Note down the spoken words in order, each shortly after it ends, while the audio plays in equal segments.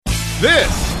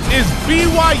This is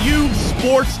BYU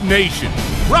Sports Nation,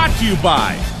 brought to you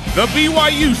by the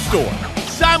BYU Store,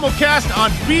 simulcast on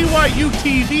BYU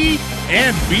TV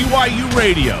and BYU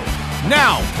Radio.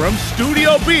 Now, from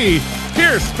Studio B,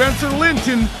 here's Spencer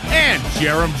Linton and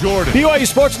Jerem Jordan. BYU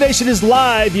Sports Nation is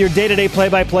live, your day-to-day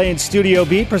play-by-play in Studio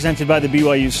B, presented by the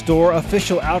BYU Store,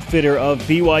 official outfitter of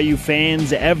BYU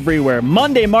fans everywhere.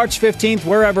 Monday, March 15th,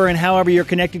 wherever and however you're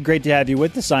connected, great to have you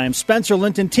with us. I am Spencer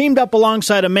Linton, teamed up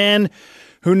alongside a man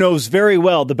who knows very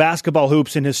well the basketball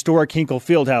hoops in historic Hinkle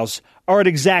Fieldhouse are at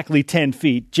exactly 10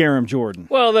 feet, Jerem Jordan.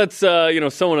 Well, that's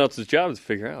someone else's job to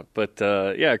figure out. But,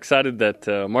 excited that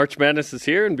March Madness is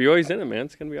here and BYU's in it, man.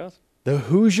 It's going to be awesome. The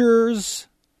Hoosiers,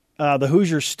 the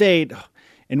Hoosier State,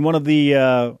 in one of the,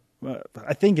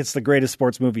 I think it's the greatest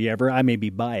sports movie ever. I may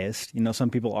be biased. You know, some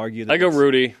people argue that. I go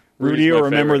Rudy. Rudy, or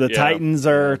remember the Titans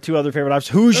are two other favorite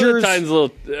options. Hoosiers. The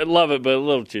Titans, I love it, but a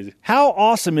little cheesy. How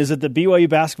awesome is it that BYU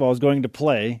basketball is going to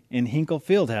play in Hinkle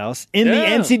Fieldhouse in the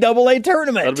NCAA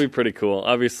Tournament? That'll be pretty cool.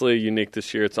 Obviously unique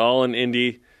this year. It's all in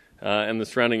Indy and the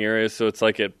surrounding areas, so it's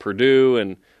like at Purdue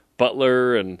and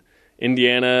Butler and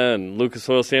Indiana and Lucas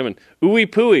Oil Sam and Ooey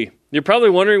Pooey. You're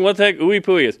probably wondering what the heck Ooey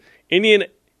Pooey is.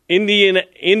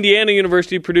 Indiana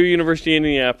University, Purdue University,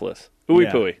 Indianapolis.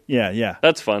 Ooey Pooey. Yeah.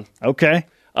 That's fun. Okay.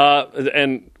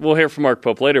 And we'll hear from Mark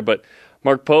Pope later, but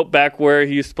Mark Pope back where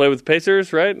he used to play with the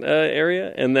Pacers, right,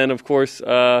 area. And then, of course,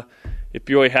 if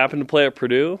BYU happened to play at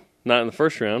Purdue, not in the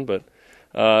first round, but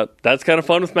that's kind of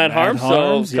fun with Matt Harms,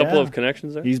 so a couple of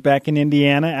connections there. He's back in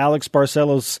Indiana. Alex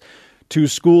Barcelo's two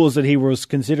schools that he was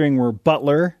considering were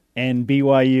Butler and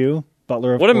BYU.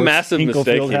 Butler, of what course, a massive Hinkle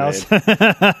mistake he made.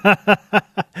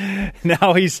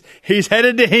 Now he's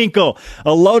headed to Hinkle.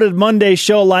 A loaded Monday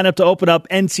show lineup to open up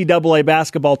NCAA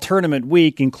Basketball Tournament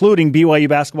week, including BYU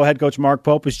basketball head coach Mark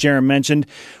Pope, as Jerem mentioned.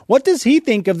 What does he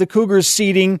think of the Cougars'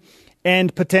 seeding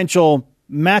and potential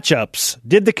matchups?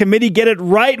 Did the committee get it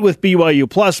right with BYU?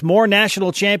 Plus, more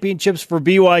national championships for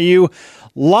BYU.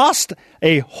 Lost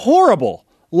a horrible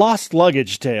lost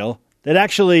luggage tale that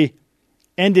actually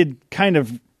ended kind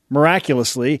of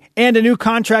miraculously, and a new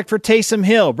contract for Taysom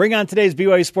Hill. Bring on today's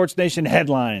BYU Sports Nation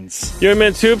headlines. BYU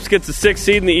Men's Hoops gets the 6th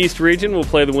seed in the East region. We'll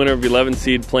play the winner of 11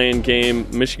 seed playing game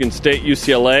Michigan State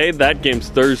UCLA. That game's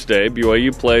Thursday.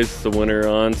 BYU plays the winner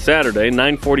on Saturday,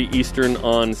 9:40 Eastern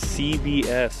on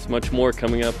CBS. Much more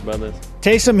coming up about this.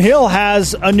 Taysom Hill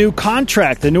has a new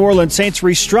contract. The New Orleans Saints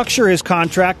restructure his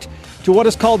contract to what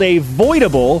is called a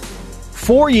voidable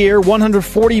 4-year,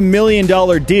 $140 million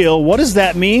deal. What does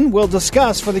that mean? We'll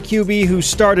discuss for the QB who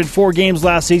started 4 games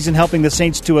last season, helping the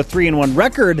Saints to a 3-1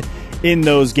 record in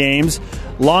those games.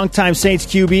 Longtime Saints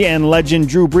QB and legend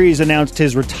Drew Brees announced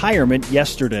his retirement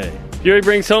yesterday. BYU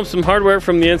brings home some hardware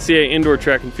from the NCAA Indoor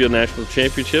Track and Field National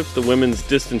Championships. The women's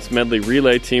distance medley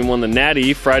relay team won the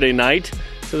Natty Friday night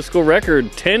to the school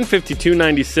record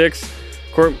 10:52.96.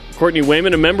 Courtney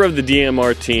Wayman, a member of the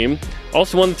DMR team,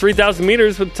 also won the 3,000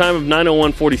 meters with a time of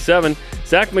 9:01.47.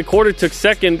 Zach McWhorter took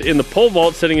second in the pole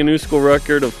vault, setting a new school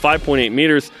record of 5.8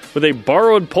 meters with a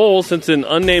borrowed pole since an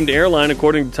unnamed airline,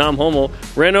 according to Tom Hummel,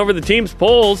 ran over the team's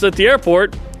poles at the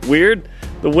airport. Weird.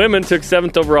 The women took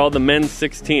 7th overall, the men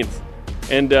 16th.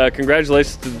 And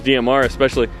congratulations to the DMR,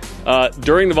 especially.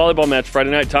 During the volleyball match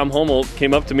Friday night, Tom Hummel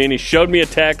came up to me and he showed me a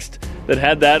text that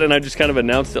had that, and I just kind of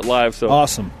announced it live. So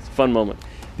awesome. It's a fun moment.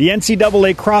 The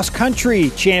NCAA cross-country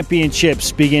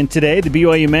championships begin today. The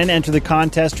BYU men enter the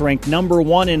contest ranked number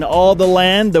 1 in all the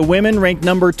land. The women ranked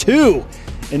number 2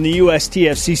 in the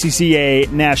USTF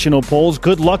CCCA national polls.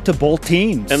 Good luck to both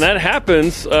teams. And that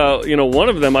happens, one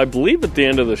of them, I believe, at the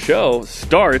end of the show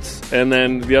starts, and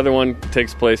then the other one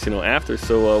takes place, after.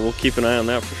 So we'll keep an eye on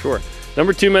that for sure.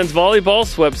 Number 2 men's volleyball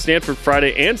swept Stanford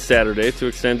Friday and Saturday to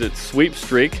extend its sweep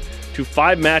streak to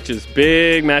 5 matches.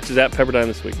 Big matches at Pepperdine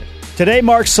this weekend. Today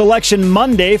marks Selection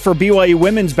Monday for BYU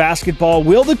women's basketball.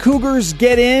 Will the Cougars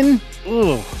get in?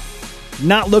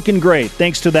 Not looking great,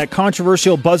 thanks to that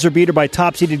controversial buzzer beater by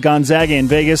top-seeded Gonzaga in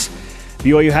Vegas.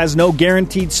 BYU has no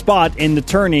guaranteed spot in the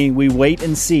tourney. We wait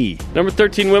and see. Number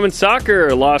 13 women's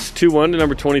soccer lost 2-1 to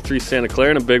number 23 Santa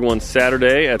Clara in a big one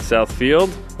Saturday at South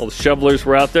Field. All the shovelers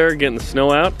were out there getting the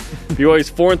snow out. BYU's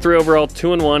 4-3 overall,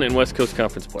 2-1 in West Coast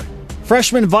Conference play.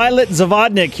 Freshman Violet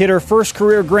Zavodnik hit her first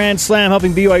career Grand Slam,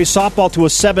 helping BYU softball to a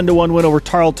 7-1 win over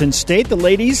Tarleton State. The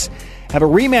ladies have a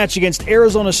rematch against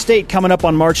Arizona State coming up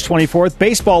on March 24th.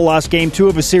 Baseball lost Game 2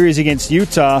 of a series against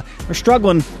Utah. They're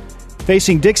struggling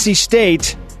facing Dixie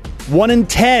State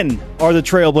 1-10 are the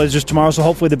Trailblazers tomorrow, so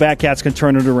hopefully the Batcats can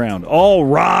turn it around. All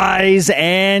rise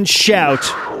and shout.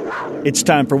 It's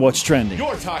time for What's Trending.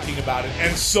 You're talking about it,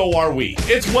 and so are we.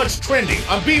 It's What's Trending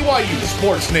on BYU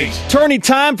Sports Nation. Tourney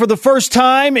time for the first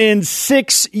time in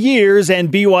 6 years,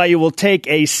 and BYU will take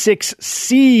a 6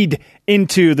 seed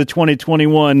into the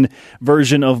 2021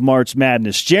 version of March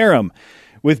Madness. Jerem,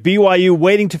 with BYU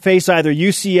waiting to face either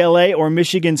UCLA or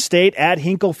Michigan State at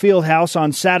Hinkle Fieldhouse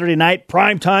on Saturday night,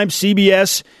 primetime,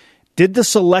 CBS, did the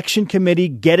selection committee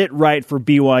get it right for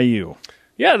BYU?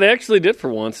 Yeah, they actually did for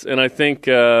once, and I think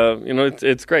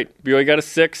it's great. BYU got a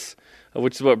 6,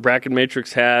 which is what Bracket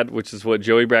Matrix had, which is what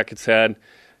Joey Brackets had.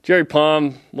 Jerry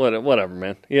Palm, whatever,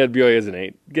 man. He had BYU as an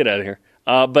 8. Get out of here.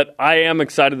 But I am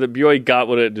excited that BYU got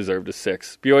what it deserved, a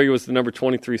 6. BYU was the number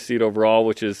 23 seed overall,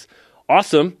 which is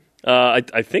awesome.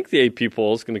 I think the AP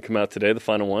poll is going to come out today, the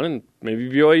final one, and maybe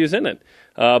BYU's in it.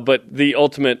 But the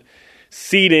ultimate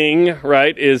seeding,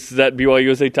 right, is that BYU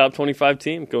is a top 25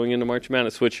 team going into March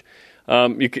Madness, which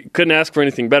you couldn't ask for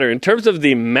anything better. In terms of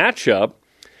the matchup,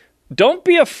 don't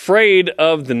be afraid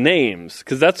of the names,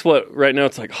 because that's what, right now,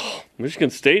 it's like, Michigan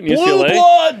State and UCLA. Blue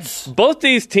Bloods! Both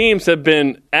these teams have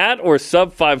been at or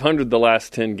sub 500 the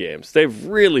last 10 games. They've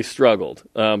really struggled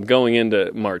going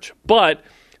into March. But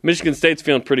Michigan State's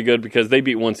feeling pretty good because they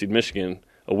beat 1-seed Michigan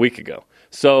a week ago.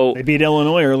 So they beat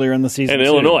Illinois earlier in the season. And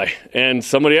Illinois and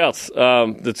somebody else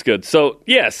that's good. So,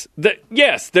 yes,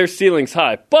 their ceiling's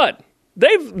high, but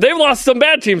they've lost some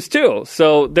bad teams too.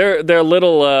 So they're a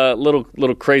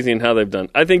little crazy in how they've done.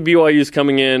 I think BYU's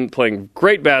coming in, playing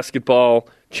great basketball,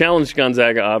 challenged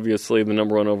Gonzaga, obviously, the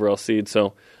number 1 overall seed.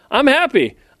 So I'm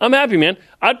happy. Man.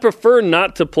 I'd prefer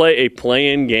not to play a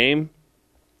play-in game,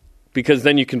 because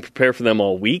then you can prepare for them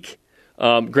all week.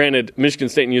 Granted, Michigan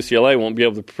State and UCLA won't be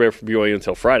able to prepare for BYU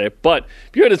until Friday, but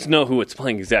BYU doesn't know who it's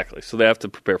playing exactly, so they have to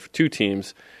prepare for 2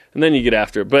 teams, and then you get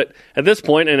after it. But at this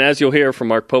point, and as you'll hear from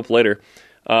Mark Pope later,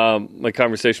 my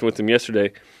conversation with him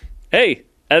yesterday,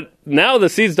 now the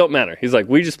seeds don't matter. He's like,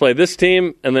 we just play this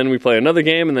team, and then we play another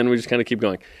game, and then we just kind of keep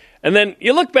going. And then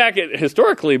you look back at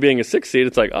historically being a 6 seed,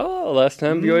 it's like, last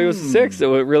time BYU was a 6, it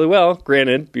went really well.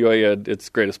 Granted, BYU had its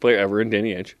greatest player ever in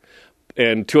Danny Ainge,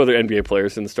 and 2 other NBA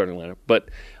players in the starting lineup. But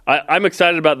I'm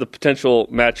excited about the potential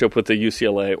matchup with the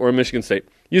UCLA or Michigan State.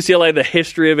 UCLA, the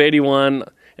history of 81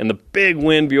 and the big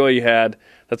win BYU had,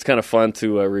 that's kind of fun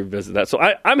to revisit that. So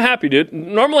I'm happy, dude.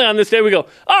 Normally on this day we go,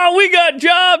 we got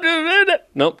job.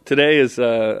 Nope, today is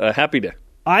a happy day.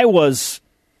 I was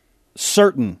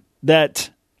certain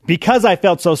that because I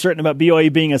felt so certain about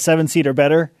BYU being a 7 seed or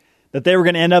better, that they were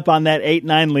going to end up on that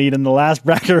 8-9 lead in the last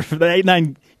bracket, the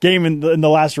 8-9 game in the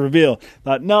last reveal.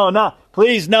 Thought, no,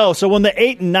 please no. So when the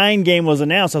 8-9 game was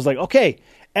announced, I was like, okay,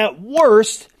 at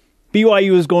worst,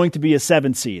 BYU is going to be a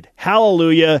 7 seed.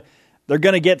 Hallelujah. They're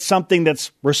going to get something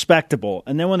that's respectable.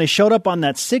 And then when they showed up on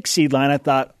that 6 seed line, I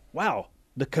thought, wow,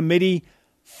 the committee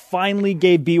finally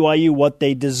gave BYU what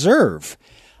they deserve.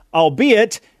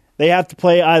 Albeit, they have to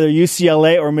play either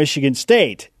UCLA or Michigan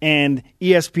State. And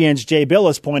ESPN's Jay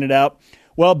Billis pointed out,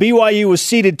 well, BYU was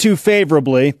seeded too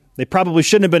favorably. They probably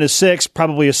shouldn't have been a 6,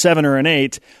 probably a 7 or an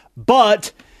 8.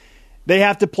 But they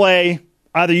have to play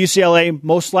either UCLA,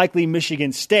 most likely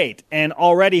Michigan State. And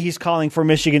already he's calling for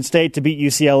Michigan State to beat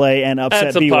UCLA and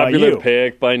upset BYU. That's a popular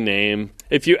pick by name.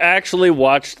 If you actually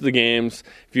watched the games,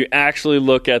 if you actually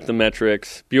look at the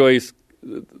metrics, BYU's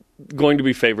going to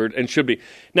be favored and should be.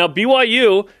 Now,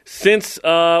 BYU, since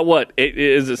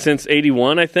since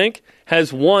 81, I think,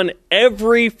 has won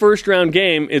every first-round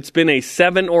game. It's been a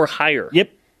 7 or higher. Yep.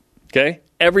 Okay?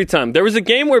 Every time. There was a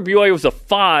game where BYU was a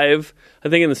 5, I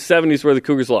think in the 70s, where the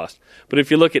Cougars lost. But if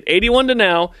you look at 81 to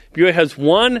now, BYU has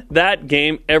won that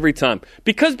game every time.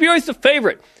 Because BYU is the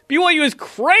favorite. BYU is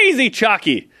crazy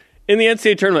chalky in the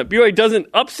NCAA tournament. BYU doesn't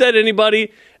upset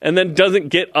anybody and then doesn't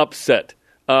get upset.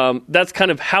 That's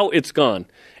kind of how it's gone.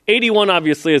 81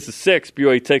 obviously is a 6.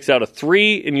 BYU takes out a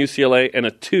 3 in UCLA and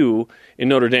a 2 in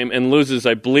Notre Dame and loses,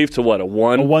 I believe, to a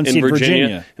 1 in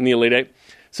Virginia in the Elite 8.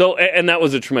 So, and that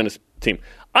was a tremendous team.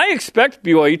 I expect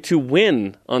BYU to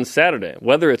win on Saturday,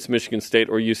 whether it's Michigan State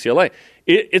or UCLA.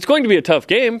 It's going to be a tough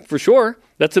game, for sure.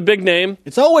 That's a big name.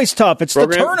 It's always tough. It's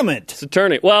program. The tournament. It's a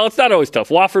tourney. Well, it's not always tough.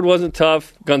 Wofford wasn't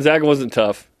tough. Gonzaga wasn't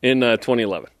tough in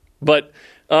 2011. But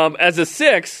as a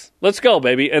 6, let's go,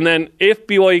 baby. And then if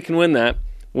BYU can win that,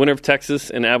 winner of Texas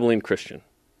and Abilene Christian.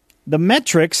 The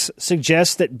metrics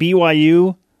suggest that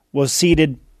BYU was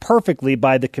seeded perfectly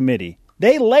by the committee.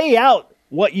 They lay out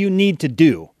what you need to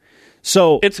do.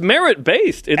 So it's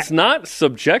merit-based. It's not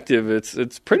subjective.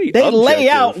 It's pretty They objective. lay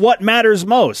out what matters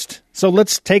most. So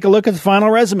let's take a look at the final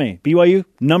resume. BYU,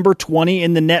 number 20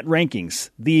 in the net rankings.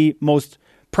 The most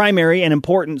primary and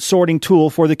important sorting tool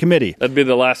for the committee. That'd be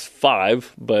the last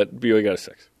 5, but BYU got a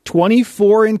 6.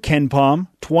 24 in KenPom,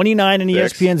 29 in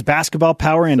ESPN's Basketball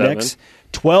Power Index,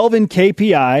 12 in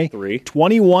KPI, 3,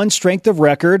 21 strength of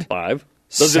record, 5.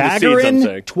 Those are the seeds, I'm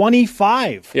saying.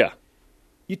 25. Yeah.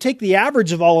 You take the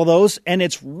average of all of those, and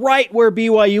it's right where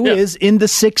BYU is in the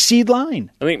 6 seed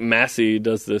line. I think Massey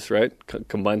does this, right?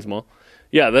 Combines them all.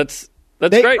 Yeah, that's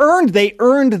they great. They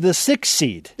earned the 6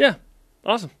 seed. Yeah,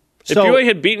 awesome. If So, BYU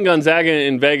had beaten Gonzaga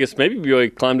in Vegas, maybe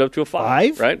BYU climbed up to a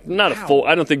 5, right? Not a 4.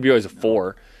 I don't think BYU is a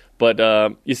 4, but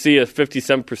you see a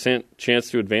 57% chance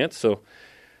to advance, so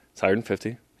it's higher than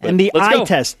 50. But and the eye go.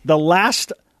 test, the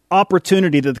last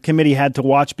opportunity that the committee had to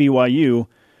watch BYU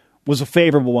was a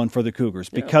favorable one for the Cougars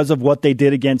because of what they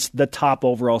did against the top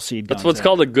overall seed. That's what's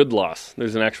called a good loss.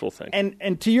 There's an actual thing.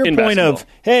 And to your In point basketball. of,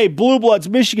 hey, Blue Bloods,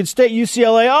 Michigan State,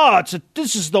 UCLA,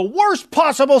 this is the worst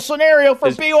possible scenario for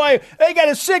BYU. They got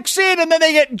a 6 seed and then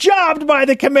they get jobbed by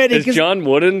the committee. Is John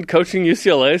Wooden coaching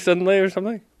UCLA suddenly or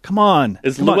something? Come on.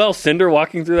 Is Llewellyn Cinder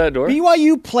walking through that door?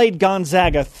 BYU played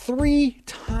Gonzaga 3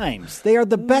 times. They are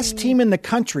the best team in the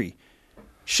country.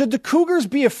 Should the Cougars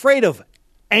be afraid of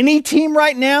any team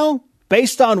right now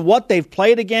based on what they've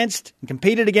played against and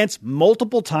competed against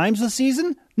multiple times this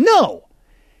season? No.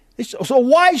 So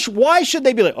why should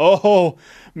they be like, oh,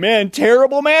 man,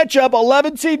 terrible matchup,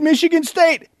 11 seed Michigan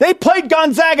State. They played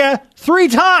Gonzaga 3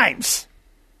 times.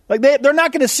 Like they're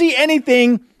not going to see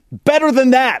anything better than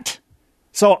that.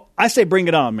 So I say bring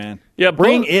it on, man. Yeah,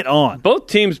 bring it on. Both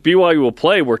teams BYU will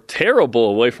play were terrible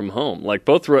away from home. Like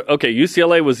both were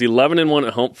UCLA was 11-1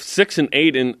 at home,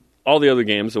 6-8 in all the other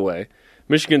games away.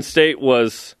 Michigan State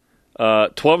was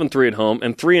 12-3 at home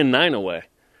and 3-9 away.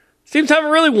 Teams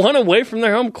haven't really won away from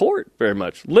their home court very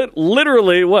much.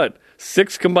 Literally, what,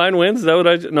 6 combined wins? Is that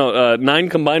what 9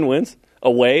 combined wins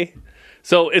away.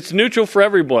 So it's neutral for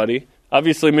everybody.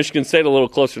 Obviously, Michigan State a little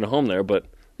closer to home there, but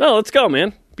no, let's go,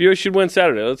 man. BYU should win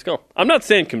Saturday. Let's go. I'm not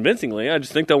saying convincingly. I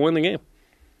just think they'll win the game.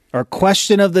 Our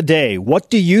question of the day: what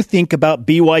do you think about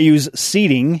BYU's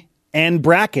seeding and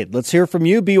bracket? Let's hear from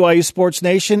you, BYU Sports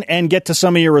Nation, and get to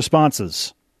some of your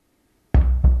responses.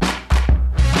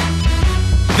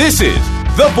 This is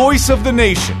the voice of the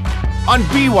nation on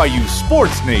BYU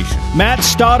Sports Nation. Matt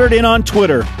Stoddard in on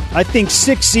Twitter. I think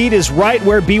 6 seed is right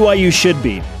where BYU should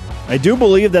be. I do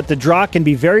believe that the draw can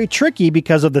be very tricky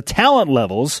because of the talent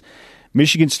levels.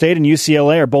 Michigan State and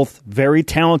UCLA are both very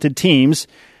talented teams.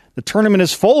 The tournament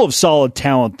is full of solid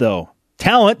talent, though.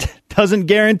 Talent doesn't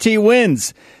guarantee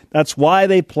wins. That's why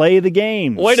they play the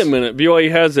games. Wait a minute.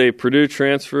 BYU has a Purdue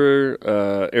transfer,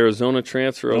 Arizona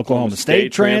transfer, Oklahoma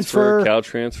State transfer, Cal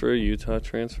transfer, Utah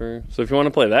transfer. So if you want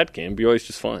to play that game, BYU's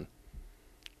just fine.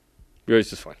 BYU's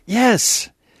just fine. Yes.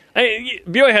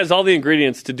 BYU has all the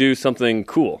ingredients to do something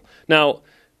cool. Now,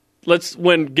 let's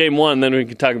win game 1, then we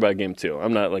can talk about game 2.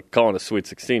 I'm not calling a Sweet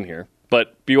 16 here,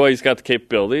 but BYU's got the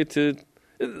capability to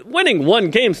winning 1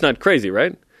 game's not crazy,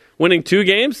 right? Winning 2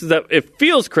 games, it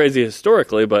feels crazy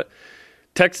historically, but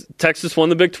Texas won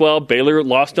the Big 12. Baylor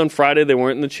lost on Friday. They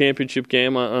weren't in the championship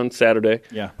game on Saturday.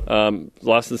 Yeah,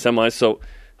 lost in the semis. So,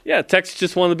 yeah, Texas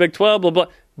just won the Big 12. Blah blah.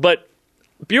 But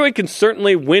BYU can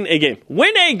certainly win a game.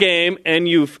 Win a game, and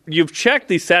you've checked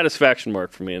the satisfaction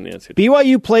mark for me in the NCAA.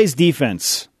 BYU plays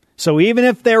defense. So even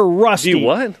if they're rusty,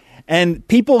 what? And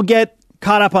people get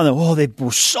caught up on they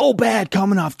were so bad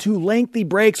coming off 2 lengthy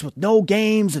breaks with no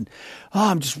games, and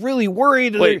I'm just really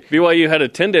worried. Wait, BYU had a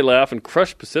 10-day layoff and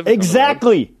crushed Pacific.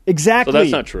 Exactly. So that's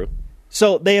not true.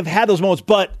 So they have had those moments,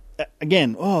 but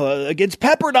again, against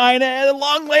Pepperdine, a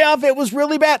long layoff, it was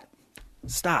really bad.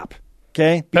 Stop.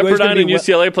 Okay, Pepperdine and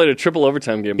UCLA played a triple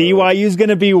overtime game. BYU's going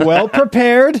to be well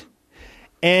prepared,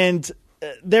 and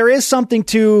there is something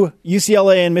to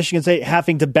UCLA and Michigan State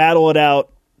having to battle it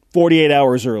out 48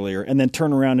 hours earlier and then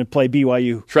turn around and play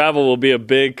BYU. Travel will be a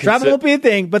big... Travel will be a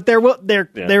thing, but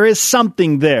there is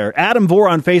something there. Adam Vore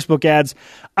on Facebook adds,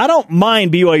 I don't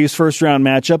mind BYU's first-round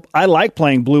matchup. I like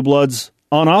playing Blue Bloods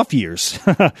on off years.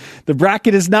 The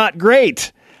bracket is not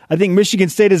great. I think Michigan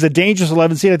State is a dangerous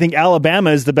 11 seed. I think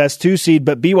Alabama is the best 2 seed,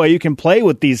 but BYU can play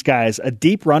with these guys. A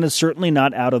deep run is certainly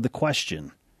not out of the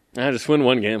question. Just win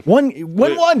 1 game. Win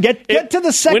one. Get to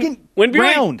the second when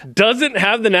round. BYU doesn't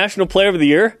have the National Player of the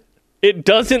Year, it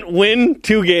doesn't win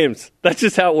 2 games. That's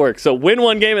just how it works. So win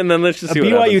 1 game, and then let's just see what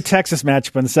happens. BYU Texas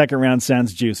matchup in the second round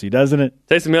sounds juicy, doesn't it?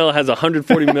 Taysom Hill has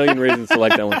 140 million reasons to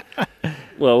like that one.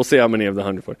 Well, we'll see how many of the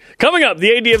 140. Coming up,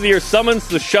 the AD of the Year summons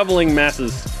the shoveling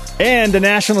masses. And the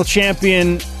national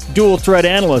champion dual threat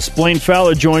analyst, Blaine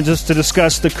Fowler, joins us to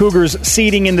discuss the Cougars'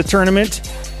 seeding in the tournament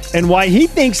and why he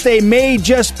thinks they may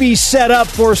just be set up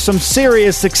for some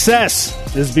serious success.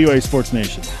 This is BYU Sports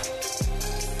Nation.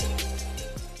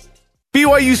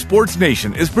 BYU Sports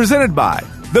Nation is presented by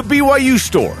the BYU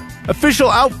Store, official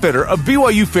outfitter of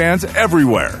BYU fans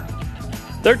everywhere.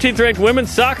 13th ranked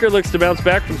women's soccer looks to bounce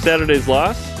back from Saturday's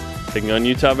loss, taking on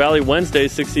Utah Valley Wednesday,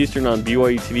 6 Eastern on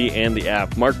BYU TV and the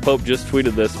app. Mark Pope just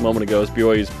tweeted this a moment ago as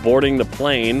BYU is boarding the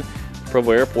plane at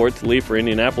Provo Airport to leave for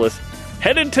Indianapolis,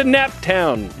 headed to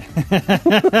Naptown.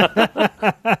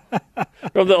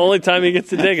 From the only time he gets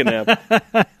to take a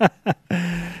nap.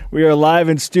 We are live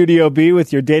in Studio B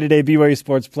with your day-to-day BYU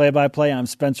Sports play-by-play. I'm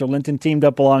Spencer Linton, teamed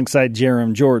up alongside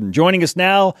Jerem Jordan. Joining us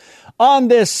now on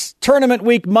this Tournament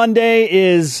Week Monday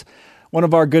is one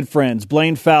of our good friends,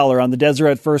 Blaine Fowler, on the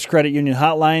Deseret First Credit Union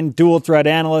Hotline, dual-threat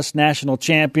analyst, national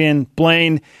champion.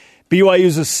 Blaine,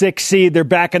 BYU's a 6 seed. They're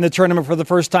back in the tournament for the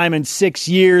first time in 6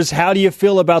 years. How do you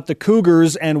feel about the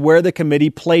Cougars and where the committee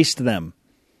placed them?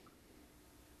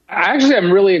 Actually, I'm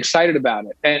really excited about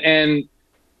it. And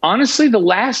honestly,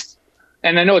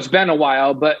 and I know it's been a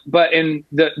while, but in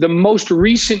the most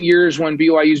recent years when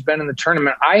BYU's been in the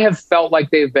tournament, I have felt like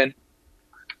they've been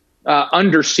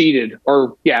underseeded.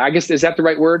 Or, yeah, I guess, is that the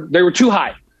right word? They were too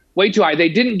high, way too high. They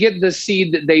didn't get the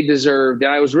seed that they deserved,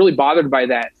 and I was really bothered by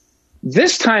that.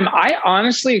 This time, I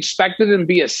honestly expected them to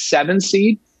be a 7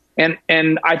 seed, and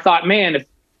I thought, man, if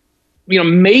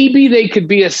maybe they could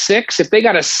be a 6. If they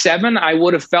got a 7, I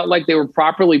would have felt like they were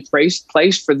properly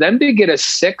placed. For them to get a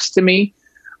 6 to me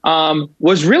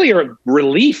was really a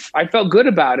relief. I felt good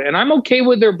about it, and I'm okay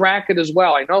with their bracket as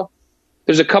well. I know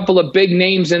there's a couple of big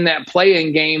names in that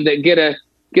play-in game that get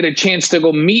a chance to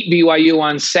go meet BYU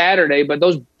on Saturday, but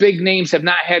those big names have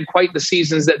not had quite the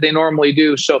seasons that they normally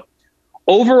do. So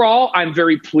overall, I'm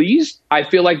very pleased. I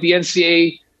feel like the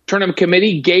NCAA Tournament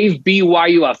Committee gave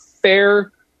BYU a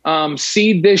fair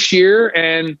seed this year,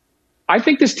 and I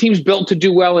think this team's built to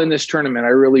do well in this tournament. I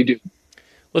really do.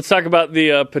 Let's talk about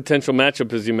the potential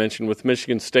matchup, as you mentioned, with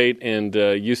Michigan State and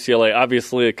UCLA.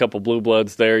 Obviously, a couple blue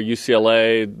bloods there.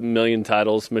 UCLA, million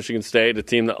titles. Michigan State, a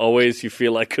team that always you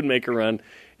feel like could make a run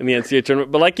in the NCAA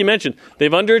tournament. But like you mentioned,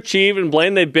 they've underachieved, and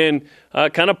Blaine, they've been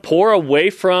kind of poor away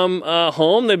from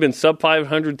home. They've been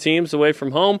sub-500 teams away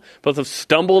from home. Both have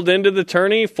stumbled into the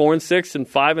tourney, 4-6 and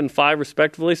 5-5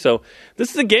 respectively. So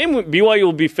this is a game BYU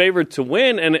will be favored to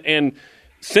win, and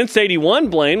since 81,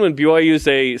 Blaine, when BYU is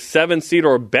a 7 seed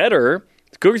or better,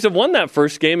 the Cougars have won that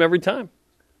first game every time.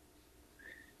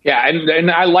 Yeah,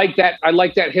 and I like that. I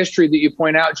like that history that you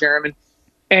point out, Jeremy.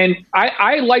 And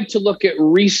I like to look at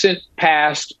recent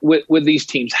past with these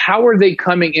teams. How are they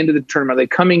coming into the tournament? Are they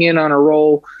coming in on a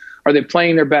roll? Are they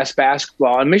playing their best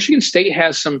basketball? And Michigan State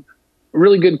has some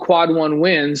really good quad one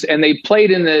wins, and they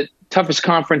played in the toughest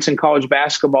conference in college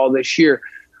basketball this year.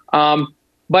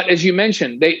 But as you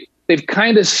mentioned, they've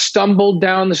kind of stumbled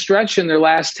down the stretch in their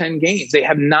last 10 games. They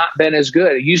have not been as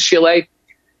good. UCLA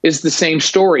is the same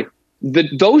story.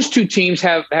 Those two teams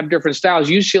have different styles.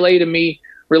 UCLA, to me,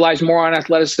 relies more on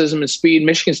athleticism and speed.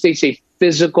 Michigan State's a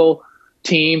physical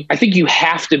team. I think you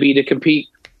have to be to compete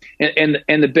in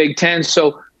the Big Ten.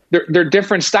 So they're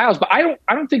different styles. But I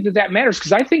don't think that matters,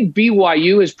 because I think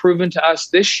BYU has proven to us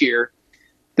this year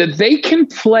that they can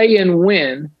play and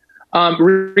win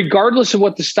regardless of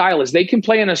what the style is. They can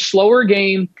play in a slower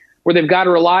game where they've got to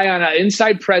rely on an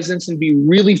inside presence and be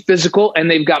really physical, and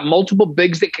they've got multiple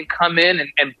bigs that can come in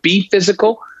and be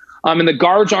physical, and the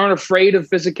guards aren't afraid of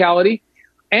physicality,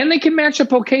 and they can match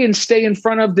up okay and stay in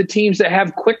front of the teams that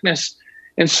have quickness.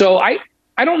 And so I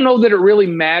don't know that it really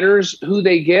matters who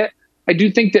they get. I do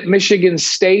think that Michigan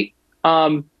State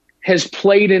has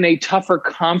played in a tougher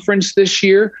conference this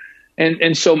year,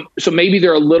 And so maybe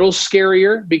they're a little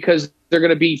scarier because they're going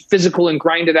to be physical and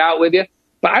grind it out with you.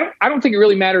 But I don't think it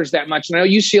really matters that much. And I know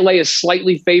UCLA is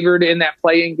slightly favored in that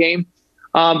play-in game.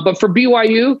 But for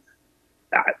BYU,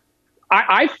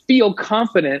 I feel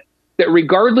confident that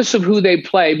regardless of who they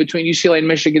play between UCLA and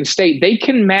Michigan State, they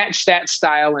can match that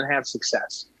style and have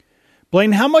success.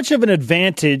 Blaine, how much of an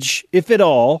advantage, if at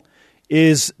all,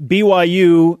 is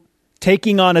BYU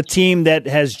taking on a team that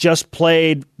has just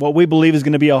played what we believe is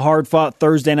going to be a hard-fought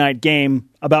Thursday night game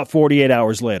about 48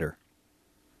 hours later?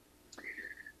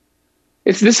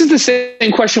 This is the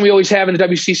same question we always have in the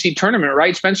WCC tournament,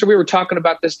 right, Spencer? We were talking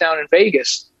about this down in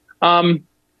Vegas.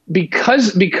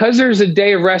 Because there's a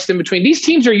day of rest in between, these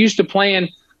teams are used to playing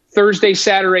Thursday,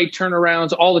 Saturday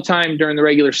turnarounds all the time during the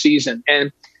regular season.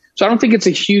 And so I don't think it's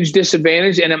a huge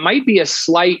disadvantage, and it might be a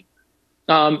slight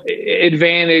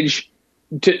advantage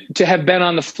to have been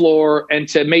on the floor and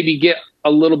to maybe get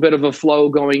a little bit of a flow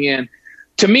going in.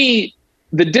 To me,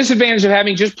 the disadvantage of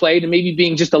having just played and maybe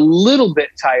being just a little bit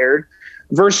tired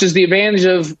versus the advantage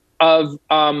of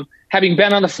having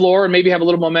been on the floor and maybe have a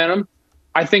little momentum,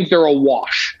 I think they're a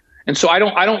wash. And so I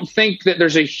don't think that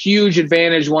there's a huge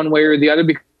advantage one way or the other,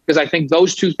 because I think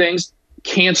those two things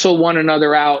cancel one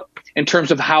another out in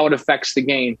terms of how it affects the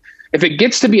game. If it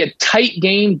gets to be a tight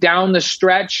game down the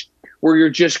stretch where you're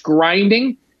just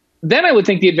grinding, then I would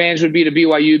think the advantage would be to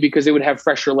BYU because they would have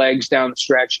fresher legs down the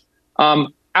stretch.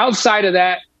 Outside of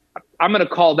that, I'm going to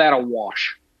call that a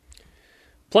wash.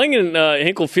 Playing in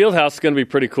Hinkle Fieldhouse is going to be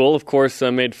pretty cool. Of course,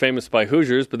 made famous by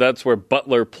Hoosiers, but that's where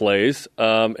Butler plays.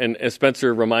 And as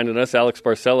Spencer reminded us, Alex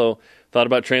Barcelo thought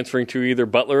about transferring to either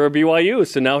Butler or BYU.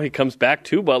 So now he comes back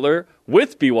to Butler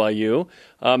with BYU.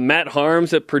 Matt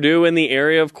Harms at Purdue in the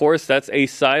area, of course. That's a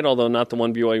side, although not the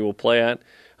one BYU will play at,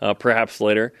 perhaps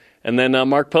later. And then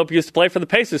Mark Pope used to play for the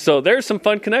Pacers. So there's some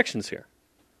fun connections here.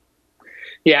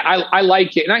 Yeah, I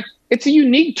like it. And it's a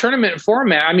unique tournament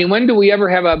format. I mean, when do we ever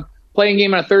have a playing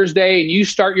game on a Thursday and you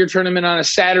start your tournament on a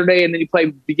Saturday and then you play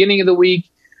beginning of the week?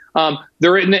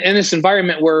 They're in this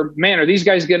environment where, man, are these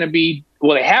guys going to be,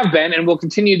 well, they have been and will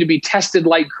continue to be tested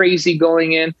like crazy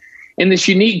going in this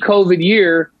unique COVID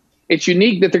year. It's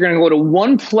unique that they're going to go to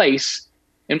one place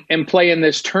and play in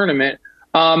this tournament.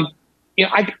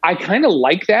 I kind of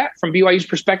like that from BYU's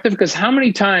perspective, because how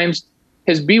many times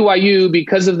has BYU,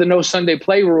 because of the no Sunday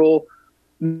play rule,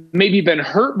 maybe been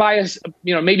hurt by us,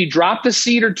 maybe dropped a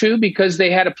seed or two because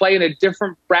they had to play in a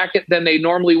different bracket than they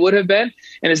normally would have been.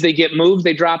 And as they get moved,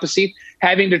 they drop a seed,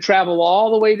 having to travel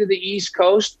all the way to the East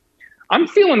Coast. I'm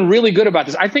feeling really good about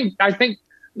this. I think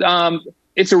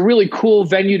it's a really cool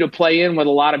venue to play in with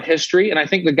a lot of history. And I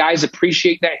think the guys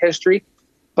appreciate that history.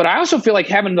 But I also feel like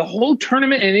having the whole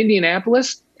tournament in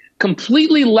Indianapolis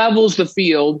completely levels the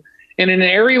field. And in an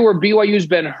area where BYU's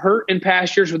been hurt in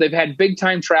past years, where they've had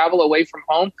big-time travel away from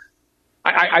home,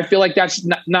 I feel like that's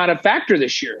not a factor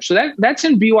this year. So that's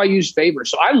in BYU's favor.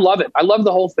 So I love it. I love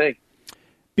the whole thing.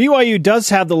 BYU does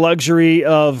have the luxury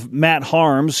of Matt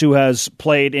Harms, who has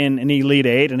played in an Elite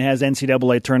Eight and has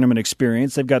NCAA tournament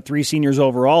experience. They've got 3 seniors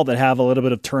overall that have a little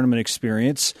bit of tournament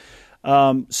experience.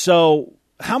 So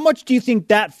how much do you think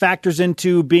that factors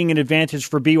into being an advantage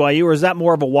for BYU, or is that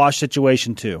more of a wash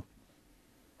situation too?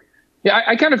 Yeah,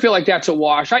 I kind of feel like that's a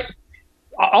wash.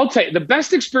 I'll tell you, the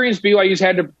best experience BYU's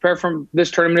had to prepare from this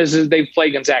tournament is they've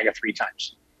played Gonzaga 3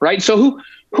 times, right? So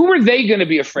who are they going to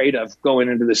be afraid of going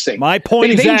into this thing? My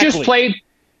point exactly.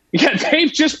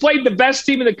 They've just played the best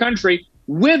team in the country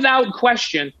without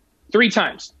question 3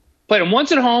 times. Played them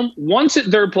once at home, once at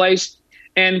third place,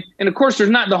 and of course there's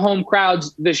not the home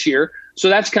crowds this year, so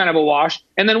that's kind of a wash.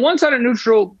 And then once on a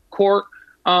neutral court,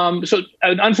 so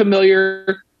an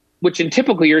unfamiliar, which in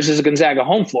typical years is a Gonzaga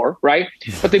home floor, right?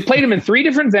 But they played them in 3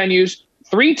 different venues,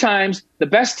 3 times, the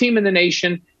best team in the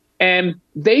nation, and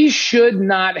they should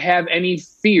not have any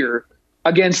fear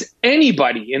against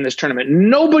anybody in this tournament.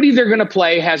 Nobody they're going to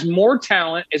play has more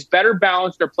talent, is better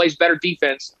balanced, or plays better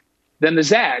defense than the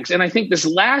Zags. And I think this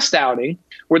last outing,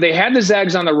 where they had the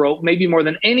Zags on the rope, maybe more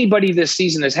than anybody this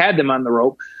season has had them on the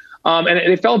rope, and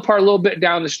they fell apart a little bit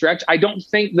down the stretch. I don't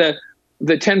think the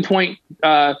 10-point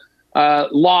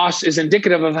loss is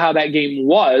indicative of how that game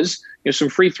was. Some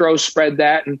free throws spread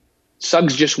that, and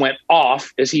Suggs just went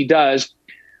off as he does.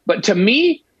 But to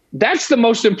me, that's the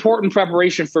most important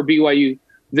preparation for BYU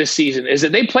this season, is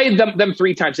that they played them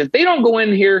 3 times. If they don't go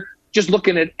in here just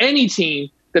looking at any team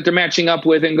that they're matching up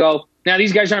with and go, now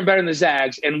these guys aren't better than the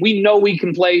Zags, and we know we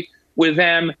can play with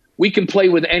them, we can play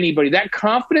with anybody. That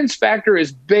confidence factor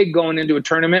is big going into a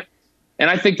tournament, and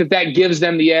I think that gives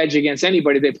them the edge against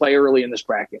anybody they play early in this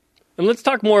bracket. And let's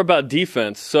talk more about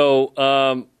defense. So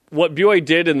what BYU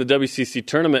did in the WCC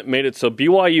tournament made it so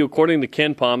BYU, according to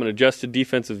Ken Pom, and adjusted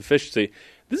defensive efficiency,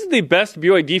 this is the best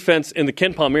BYU defense in the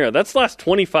Ken Pom era. That's the last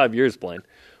 25 years, Blaine.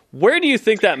 Where do you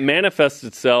think that manifests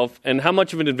itself, and how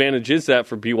much of an advantage is that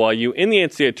for BYU in the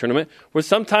NCAA tournament, where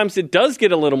sometimes it does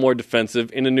get a little more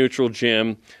defensive in a neutral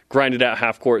gym, grinded out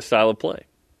half-court style of play?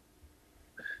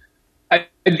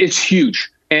 It's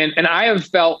huge. And I have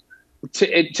felt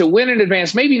to win in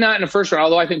advance, maybe not in the first round,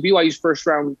 although I think BYU's first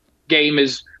round game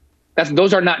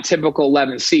those are not typical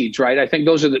 11 seeds, right? I think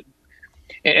those are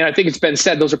and I think it's been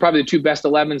said, those are probably the 2 best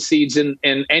 11 seeds in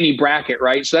any bracket,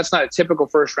 right? So that's not a typical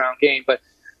first round game, but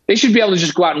they should be able to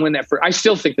just go out and win that first. I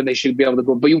still think that they should be able to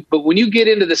go, but when you get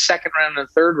into the second round and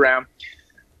the third round,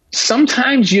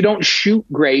 sometimes you don't shoot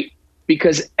great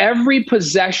because every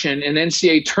possession in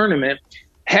NCAA tournament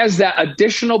has that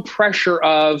additional pressure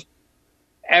of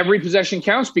every possession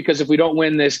counts, because if we don't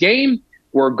win this game,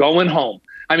 we're going home.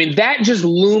 I mean, that just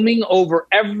looming over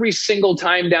every single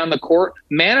time down the court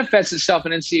manifests itself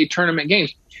in NCAA tournament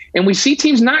games. And we see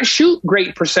teams not shoot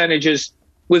great percentages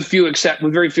with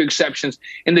very few exceptions.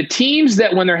 And the teams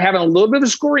that, when they're having a little bit of a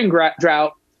scoring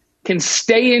drought, can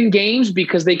stay in games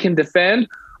because they can defend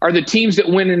are the teams that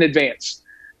win in advance.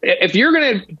 If you're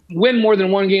going to win more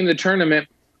than one game in the tournament,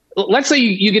 let's say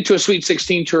you get to a Sweet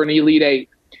 16 tour and Elite 8,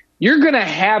 you're going to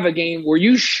have a game where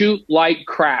you shoot like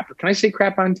crap. Can I say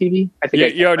crap on TV? I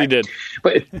think you already did.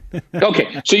 But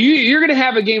okay, so you're going to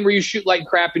have a game where you shoot like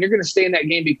crap, and you're going to stay in that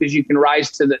game because you can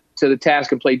rise to the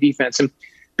task and play defense. And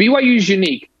BYU is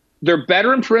unique. They're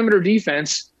better in perimeter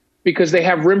defense because they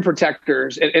have rim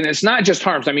protectors, and it's not just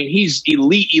Harms. I mean, he's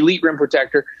elite rim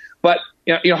protector. But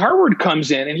Harvard comes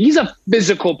in, and he's a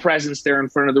physical presence there in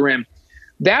front of the rim.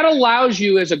 That allows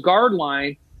you as a guard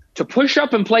line to push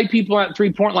up and play people at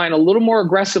three-point line a little more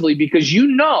aggressively, because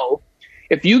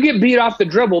if you get beat off the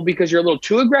dribble because you're a little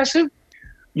too aggressive,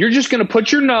 you're just going to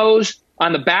put your nose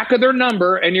on the back of their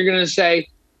number, and you're going to say,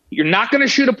 you're not going to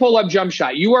shoot a pull-up jump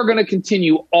shot. You are going to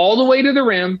continue all the way to the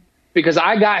rim because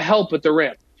I got help at the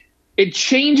rim. It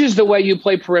changes the way you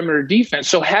play perimeter defense.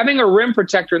 So having a rim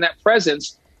protector in that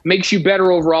presence makes you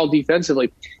better overall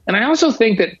defensively. And I also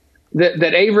think that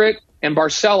Averett and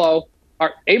Barcelo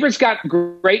Averett's got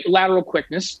great lateral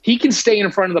quickness. He can stay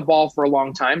in front of the ball for a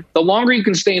long time. The longer you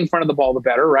can stay in front of the ball, the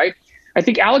better, right? I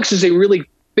think Alex is a really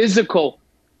physical,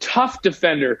 tough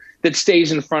defender that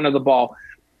stays in front of the ball.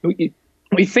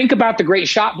 We think about the great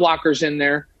shot blockers in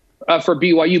there for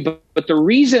BYU, but the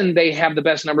reason they have the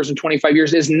best numbers in 25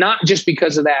 years is not just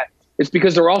because of that. It's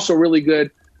because they're also really good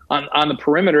on the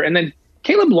perimeter. And then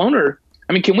Caleb Lohner,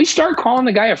 I mean, can we start calling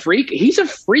the guy a freak? He's a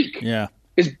freak. Yeah.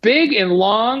 As big and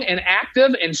long and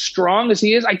active and strong as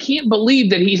he is, I can't believe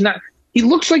that he's not. He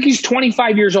looks like he's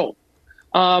 25 years old.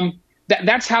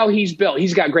 That's how he's built.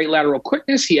 He's got great lateral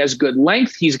quickness. He has good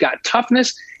length. He's got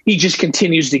toughness. He just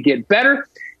continues to get better.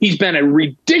 He's been a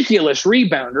ridiculous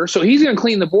rebounder, so he's going to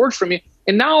clean the boards from you.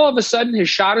 And now all of a sudden his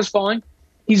shot is falling.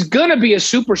 He's going to be a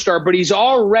superstar, but he's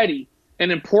already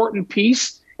an important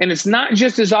piece. And it's not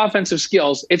just his offensive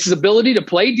skills. It's his ability to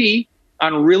play D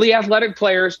on really athletic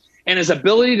players and his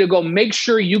ability to go make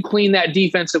sure you clean that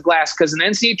defensive glass. Because in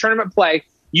NCAA tournament play,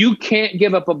 you can't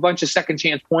give up a bunch of second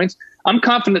chance points. I'm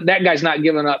confident that guy's not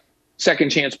giving up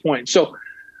second chance points. So,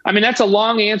 I mean, that's a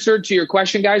long answer to your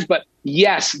question, guys. But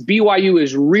yes, BYU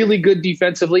is really good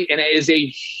defensively, and it is a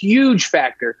huge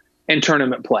factor in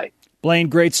tournament play. Blaine,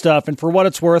 great stuff. And for what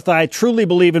it's worth, I truly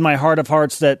believe in my heart of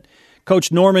hearts that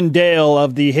Coach Norman Dale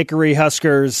of the Hickory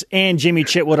Huskers and Jimmy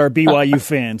Chitwood are BYU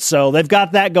fans. So they've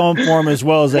got that going for them as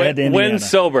well as they head to Indiana. When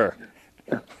sober.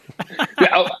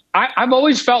 Yeah, I've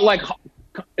always felt like,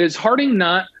 is Harding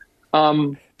not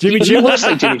Jimmy Chitwood?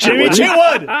 Like Jimmy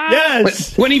Chitwood,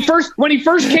 yes. When he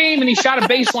first came and he shot a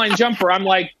baseline jumper, I'm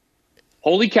like,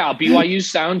 holy cow, BYU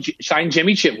signed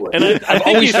Jimmy Chitwood. And I've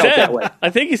always felt that way.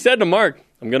 I think he said to Mark,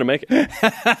 I'm going to make it.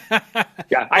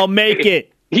 Yeah, I'll make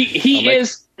it. He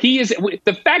is.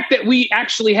 The fact that we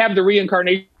actually have the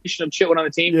reincarnation of Chitwood on the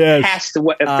team has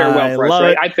to fare well for us,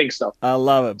 right? I think so. I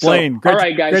love it. Blaine, all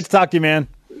right, guys. Great to talk to you, man.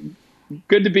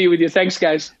 Good to be with you. Thanks,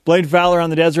 guys. Blaine Fowler on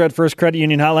the Deseret First Credit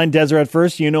Union Hotline. Deseret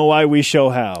First, you know why, we show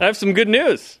how. I have some good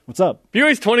news. What's up?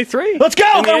 BYU's 23. Let's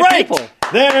go! They're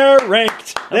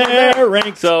ranked! They're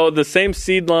ranked. So the same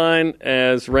seed line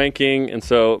as ranking, and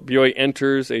so BYU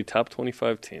enters a top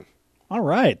 25 team. All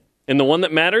right. And the one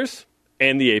that matters,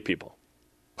 and the A people.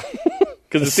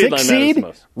 Because the seed line seed matters the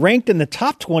most. Ranked in the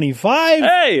top 25?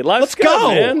 Hey, let's go,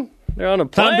 man. They're on a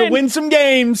plane. Time to win some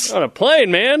games. On a plane,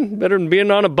 man. Better than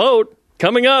being on a boat.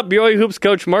 Coming up, BYU Hoops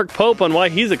coach Mark Pope on why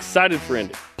he's excited for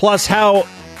Indy. Plus how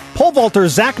pole vaulter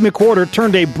Zach McWhorter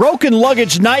turned a broken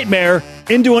luggage nightmare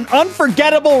into an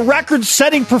unforgettable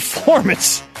record-setting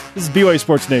performance. This is BYU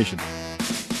Sports Nation.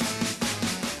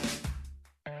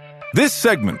 This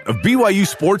segment of BYU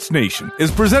Sports Nation is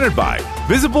presented by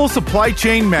Visible Supply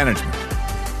Chain Management.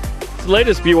 It's the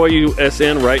latest BYU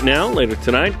SN right now. Later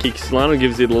tonight, Kiki Solano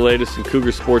gives you the latest in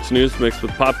Cougar sports news mixed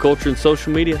with pop culture and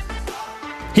social media.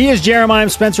 He is Jeremiah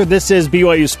Spencer. This is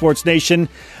BYU Sports Nation.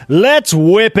 Let's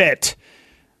whip it.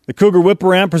 The Cougar Whip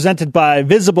Around presented by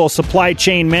Visible Supply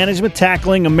Chain Management,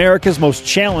 tackling America's most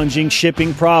challenging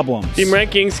shipping problems. Team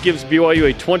rankings gives BYU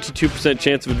a 22%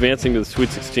 chance of advancing to the Sweet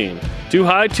 16. Too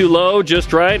high, too low,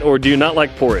 just right, or do you not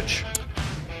like porridge?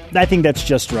 I think that's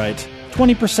just right.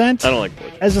 20%? I don't like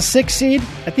porridge. As a 6 seed,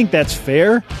 I think that's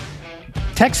fair.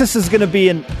 Texas is going to be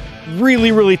an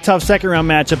really, really tough second-round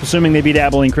matchup, assuming they beat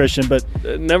Abilene Christian. But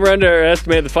never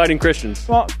underestimate the Fighting Christians.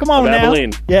 Well, come on now.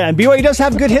 Abilene. Yeah, and BYU does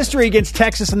have good history against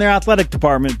Texas in their athletic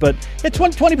department, but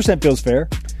 20% feels fair.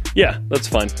 Yeah, that's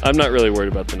fine. I'm not really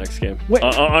worried about the next game.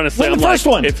 Honestly, win I'm the first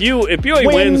one. If BYU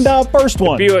win wins the first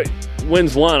one, if BYU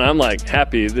wins one, I'm like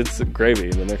happy. It's gravy.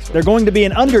 The next one. They're going to be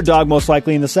an underdog most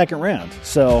likely in the second round.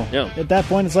 So at that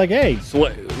point, it's like, hey,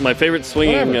 my favorite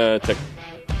swinging technique.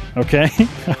 Okay.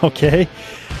 Okay.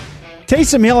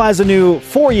 Taysom Hill has a new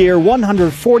 4-year,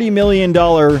 $140 million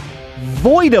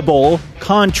voidable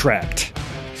contract.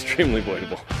 Extremely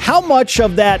voidable. How much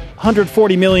of that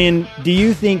 $140 million do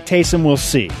you think Taysom will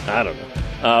see? I don't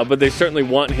know. But they certainly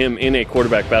want him in a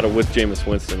quarterback battle with Jameis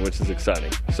Winston, which is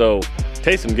exciting. So,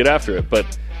 Taysom, get after it. But,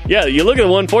 yeah, you look at the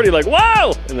 140 like,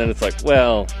 wow! And then it's like,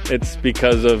 well, it's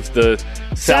because of the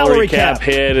salary cap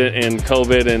hit and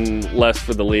COVID and less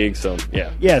for the league. So,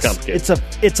 yeah, yes,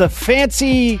 it's a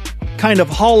fancy kind of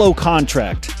hollow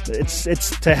contract.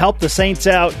 It's to help the Saints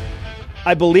out.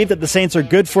 I believe that the Saints are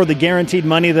good for the guaranteed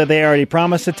money that they already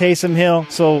promised to Taysom Hill.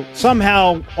 So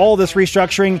somehow all this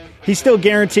restructuring, he's still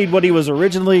guaranteed what he was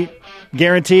originally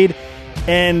guaranteed.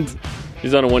 And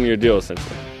he's on a 1-year deal,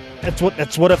 essentially. That's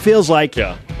what it feels like.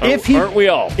 Yeah. Aren't we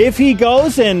all? If he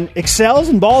goes and excels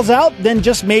and balls out, then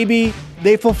just maybe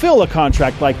they fulfill a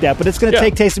contract like that. But it's going to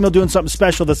take Taysom Hill doing something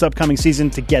special this upcoming season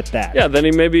to get that. Yeah, then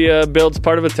he maybe builds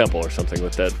part of a temple or something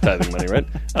with that tithing money,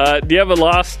 right? Do you have a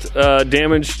lost,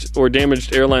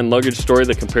 damaged airline luggage story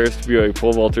that compares to BYU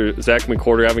pole vaulter Zach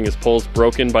McWhorter having his poles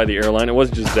broken by the airline? It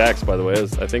wasn't just Zach's, by the way. It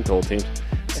was, I think, the whole team's.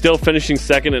 Still finishing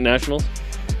second at Nationals?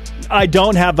 I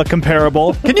don't have a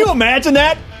comparable. Can you imagine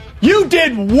that? You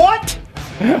did what?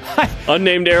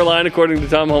 Unnamed airline, according to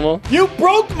Tom Homo. You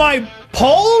broke my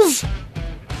poles?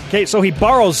 Okay, so he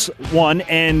borrows one,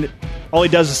 and all he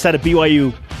does is set a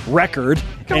BYU record.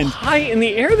 How high in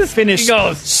the air this finished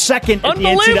goes. Second at the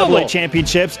NCAA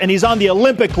championships, and he's on the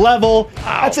Olympic level.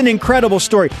 Wow. That's an incredible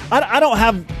story. I don't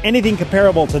have anything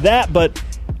comparable to that, but,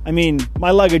 I mean,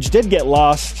 my luggage did get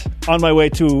lost on my way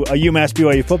to a UMass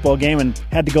BYU football game and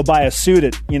had to go buy a suit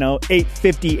at,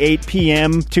 8:58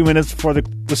 p.m., 2 minutes before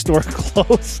the store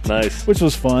closed. Nice. Which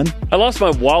was fun. I lost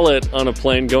my wallet on a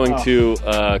plane going to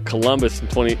Columbus in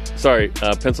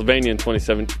Pennsylvania in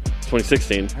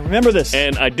 2016. I remember this.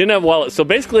 And I didn't have a wallet. So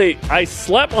basically, I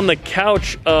slept on the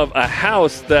couch of a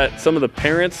house that some of the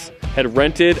parents had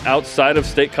rented outside of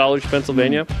State College,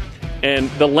 Pennsylvania.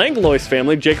 And the Langlois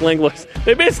family, Jake Langlois,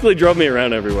 they basically drove me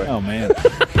around everywhere. Oh, man.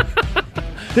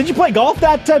 Did you play golf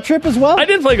that trip as well? I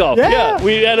did play golf, yeah.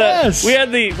 We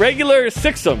had the regular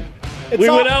sixsome. We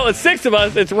went out with 6 of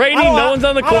us. It's raining. No one's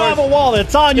on the course. I don't have a wallet.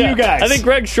 It's on you guys. I think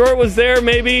Greg Short was there,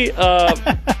 maybe.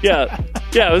 Yeah,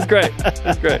 it was great. It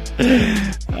was great.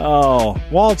 Oh,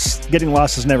 wallets getting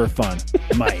lost is never fun.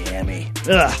 Miami.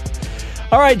 Ugh.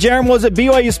 All right, Jerem, was it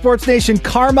BYU Sports Nation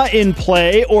karma in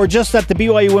play, or just that the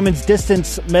BYU women's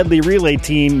distance medley relay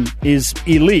team is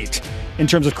elite in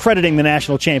terms of crediting the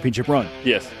national championship run?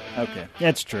 Yes. Okay,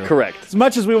 that's true. Correct. As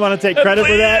much as we want to take credit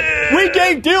for that, we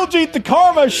gave Diljit the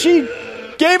karma. She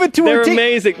gave it to her team. They're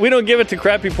amazing. We don't give it to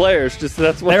crappy players. Just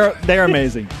that's what they're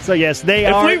amazing. So yes, they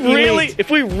are.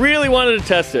 If we really wanted to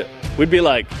test it, we'd be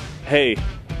like, "Hey,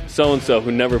 so and so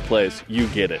who never plays, you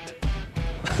get it."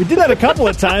 We did that a couple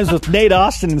of times with Nate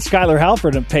Austin and Skylar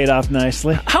Halford, and it paid off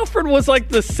nicely. Halford was like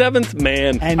the 7th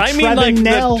man. And I mean, like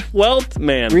Nell. the 12th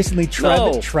man. Recently,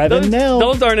 Trevin Nell.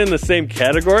 Those aren't in the same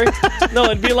category. No,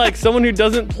 it'd be like someone who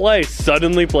doesn't play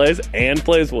suddenly plays and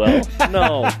plays well.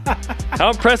 No. How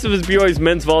impressive is BYU's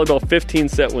men's volleyball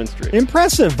 15-set win streak?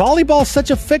 Impressive. Volleyball is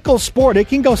such a fickle sport. It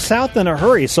can go south in a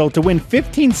hurry. So to win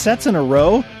 15 sets in a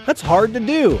row, that's hard to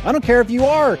do. I don't care if you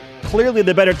are clearly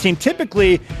the better team.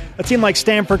 Typically, a team like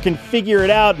Stanford can figure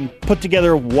it out and put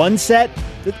together one set.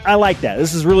 I like that.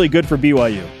 This is really good for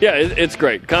BYU. Yeah, it's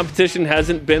great. Competition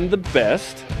hasn't been the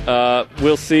best.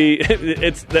 We'll see.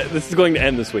 This is going to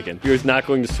end this weekend. BYU's not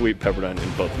going to sweep Pepperdine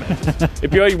in both matches. If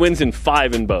BYU wins in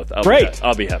 5 in both,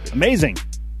 I'll be happy. Amazing.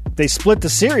 If they split the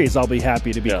series, I'll be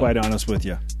happy, to be quite honest with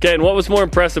you. Okay, and what was more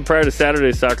impressive prior to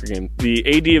Saturday's soccer game? The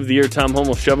AD of the year, Tom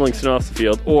Homo, shoveling snow off the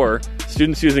field, or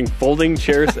students using folding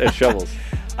chairs as shovels?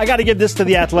 I got to give this to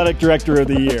the athletic director of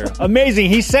the year. Amazing.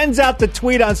 He sends out the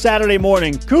tweet on Saturday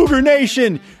morning. Cougar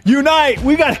Nation, unite.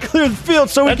 We got to clear the field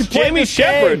so we can play Jamie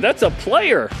Shepard. That's a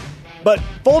player. But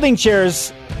folding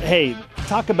chairs, hey,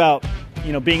 talk about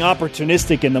being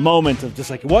opportunistic in the moment of just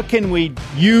like, what can we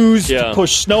use to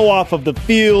push snow off of the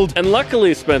field? And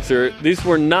luckily, Spencer, these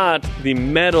were not the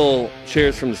metal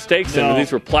chairs from the Stake Center. No.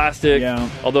 These were plastic,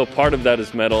 although part of that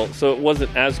is metal. So it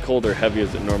wasn't as cold or heavy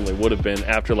as it normally would have been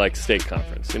after, like, state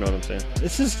conference. You know what I'm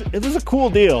saying? It was a cool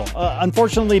deal.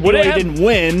 Unfortunately, BYU didn't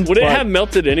win. Would it have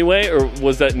melted anyway, or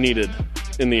was that needed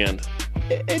in the end?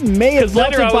 It may have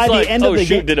melted by the end of the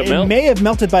game. It may have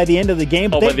melted by the end of the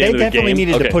game, but they definitely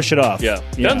needed to push it off. Yeah.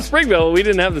 Down in Springville, we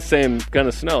didn't have the same kind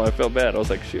of snow. I felt bad. I was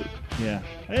like, shoot. Yeah.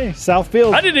 Hey,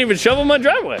 Southfield. I didn't even shovel my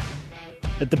driveway.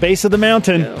 At the base of the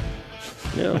mountain.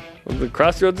 Yeah. The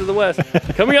crossroads of the West.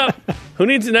 Coming up, who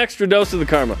needs an extra dose of the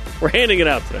karma? We're handing it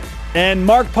out today. And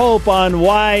Mark Pope on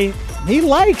why he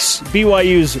likes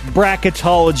BYU's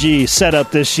bracketology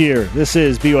setup this year. This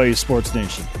is BYU Sports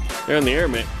Nation. They're in the air,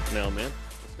 man. Now, man.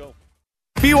 Let's go.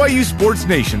 BYU Sports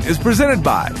Nation is presented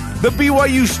by The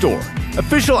BYU Store,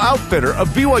 official outfitter of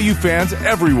BYU fans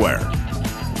everywhere.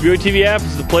 BYU TV app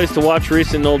is the place to watch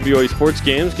recent and old BYU sports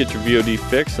games. Get your VOD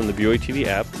fix on the BYU TV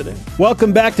app today.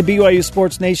 Welcome back to BYU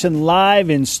Sports Nation live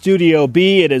in Studio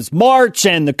B. It is March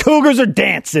and the Cougars are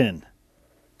dancing.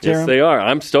 Yes, they are.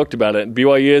 I'm stoked about it.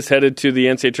 BYU is headed to the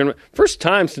NCAA Tournament. First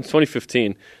time since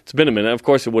 2015. It's been a minute. Of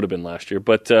course, it would have been last year.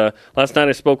 But last night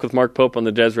I spoke with Mark Pope on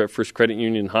the Deseret First Credit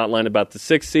Union hotline about the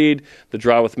 6th seed, the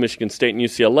draw with Michigan State and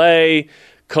UCLA,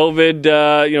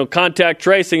 COVID, contact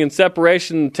tracing and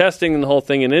separation and testing and the whole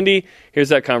thing in Indy. Here's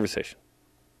that conversation.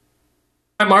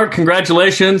 Hi, Mark.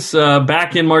 Congratulations.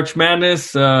 Back in March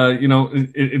Madness.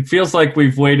 It feels like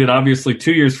we've waited, obviously,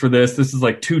 2 years for this. This is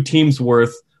like 2 teams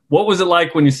worth. What was it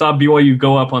like when you saw BYU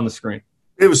go up on the screen?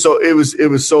 It was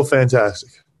so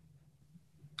fantastic.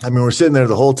 I mean, we're sitting there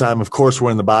the whole time. Of course,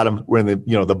 we're in the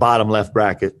bottom left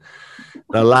bracket,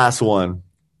 the last one.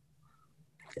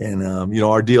 And,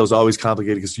 our deal is always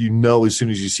complicated because as soon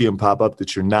as you see them pop up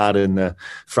that you're not in the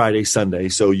Friday, Sunday.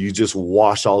 So you just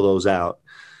wash all those out.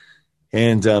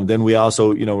 And then we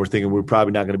also, we're thinking we're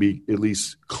probably not going to be at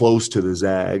least close to the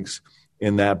Zags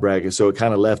in that bracket. So it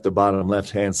kind of left the bottom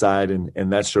left-hand side,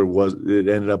 and that sure was – it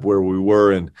ended up where we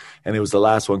were, and it was the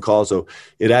last one called. So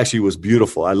it actually was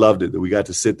beautiful. I loved it that we got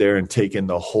to sit there and take in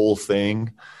the whole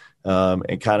thing.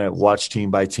 And kind of watch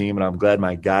team by team, and I'm glad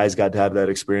my guys got to have that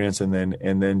experience, and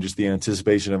then just the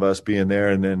anticipation of us being there,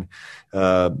 and then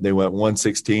they went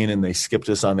 116 and they skipped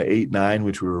us on the 8-9,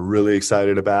 which we were really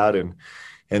excited about, and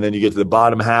then you get to the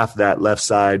bottom half of that left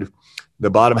side,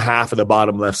 the bottom half of the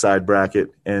bottom left side bracket,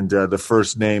 and the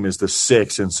first name is the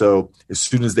 6, and so as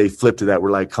soon as they flipped to that,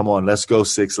 we're like, come on, let's go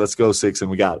 6,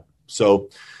 and we got it. So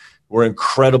we're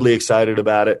incredibly excited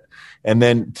about it. And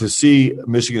then to see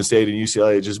Michigan State and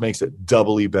UCLA, it just makes it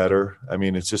doubly better. I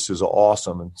mean, it's just as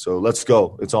awesome. And so let's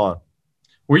go. It's on.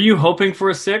 Were you hoping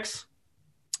for a 6?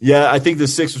 Yeah, I think the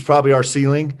 6 was probably our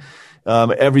ceiling.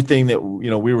 Everything that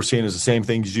we were seeing is the same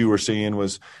things you were seeing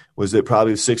was that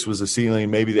probably the 6 was the ceiling,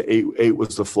 maybe the 8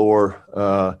 was the floor.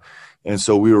 And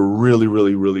so we were really,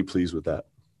 really, really pleased with that.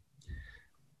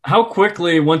 How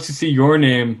quickly, once you see your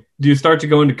name, do you start to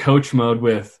go into coach mode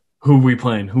with who we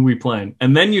playing?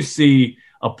 And then you see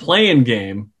a play-in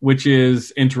game, which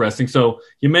is interesting. So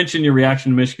you mentioned your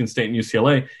reaction to Michigan State and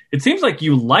UCLA. It seems like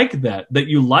you like that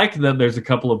there's a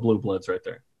couple of blue bloods right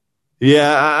there.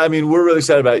 Yeah, I mean, we're really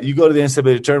excited about it. You go to the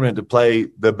NCAA tournament to play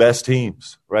the best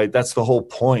teams, right? That's the whole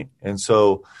point. And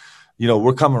so,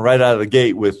 we're coming right out of the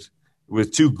gate with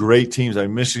 2 great teams. I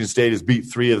mean, Michigan State has beat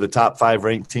 3 of the top 5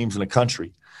 ranked teams in the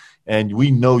country. And we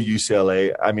know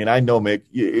UCLA. I mean, I know, Mick.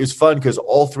 It's fun because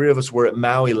all 3 of us were at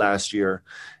Maui last year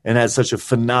and had such a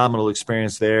phenomenal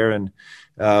experience there. And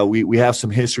we have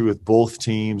some history with both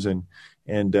teams, and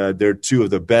they're 2 of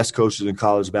the best coaches in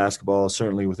college basketball,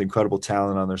 certainly with incredible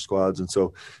talent on their squads. And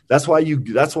so that's why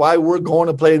we're going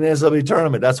to play in the NCAA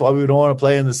tournament. That's why we don't want to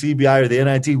play in the CBI or the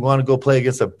NIT. We want to go play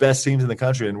against the best teams in the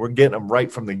country, and we're getting them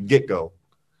right from the get-go.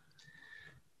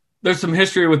 There's some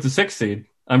history with the 6th seed.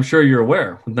 I'm sure you're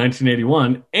aware, with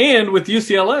 1981 and with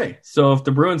UCLA. So if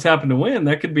the Bruins happen to win,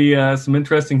 that could be some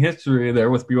interesting history there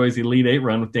with BYU's Elite 8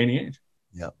 run with Danny Ainge.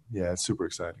 Yeah, it's super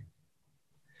exciting.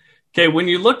 Okay, when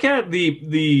you look at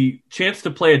the chance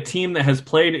to play a team that has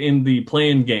played in the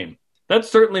play-in game, that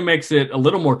certainly makes it a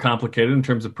little more complicated in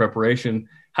terms of preparation.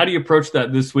 How do you approach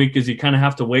that this week as you kind of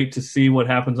have to wait to see what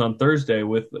happens on Thursday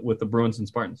with the Bruins and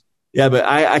Spartans? Yeah, but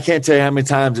I can't tell you how many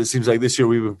times it seems like this year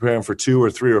we've been preparing for 2 or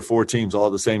 3 or 4 teams all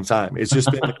at the same time. It's just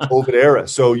been the COVID era.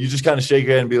 So you just kind of shake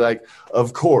your head and be like,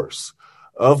 of course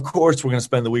we're going to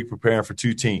spend the week preparing for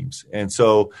 2 teams. And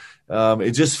so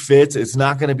it just fits. It's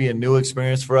not going to be a new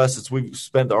experience for us. We've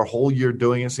spent our whole year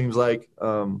doing it, seems like,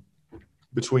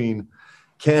 between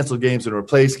canceled games and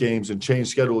replaced games and changed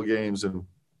schedule games. And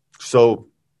so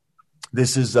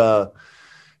this is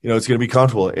it's going to be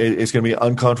comfortable. It's going to be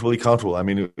uncomfortably comfortable. I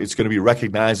mean, it's going to be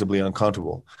recognizably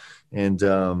uncomfortable. And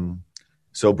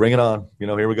so bring it on.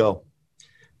 Here we go.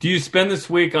 Do you spend this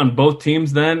week on both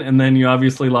teams then, and then you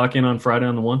obviously lock in on Friday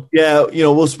on the one? Yeah,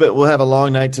 we'll have a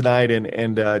long night tonight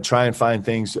and try and find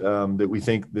things that we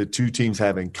think the two teams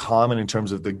have in common in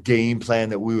terms of the game plan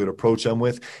that we would approach them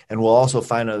with, and we'll also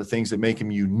find other things that make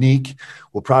them unique.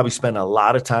 We'll probably spend a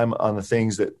lot of time on the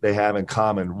things that they have in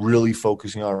common, really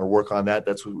focusing on or work on that.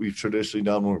 That's what we've traditionally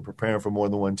done when we're preparing for more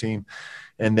than one team.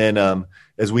 And then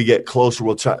as we get closer,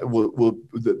 we'll try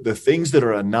the things that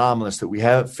are anomalous that we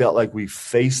haven't felt like we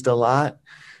faced a lot.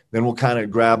 Then we'll kind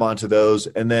of grab onto those.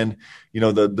 And then,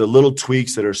 the little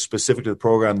tweaks that are specific to the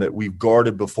program that we've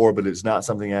guarded before, but it's not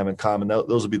something I have in common.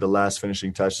 Those will be the last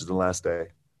finishing touches the last day.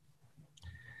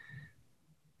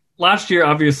 Last year,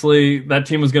 obviously, that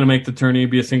team was going to make the tourney,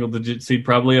 be a single-digit seed,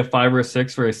 probably a 5 or a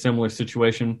 6 for a similar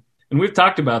situation. And we've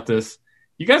talked about this.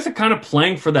 You guys are kind of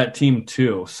playing for that team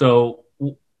too. So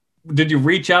did you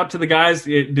reach out to the guys?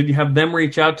 Did you have them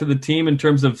reach out to the team in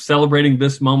terms of celebrating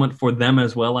this moment for them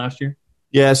as well last year?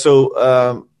 Yeah.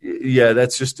 So,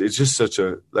 it's just such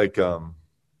an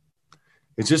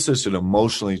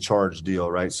emotionally charged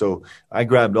deal, right? So I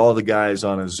grabbed all the guys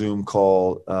on a Zoom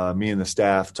call, me and the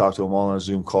staff, talked to them all on a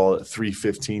Zoom call at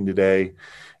 3:15 today.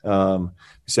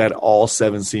 Sat all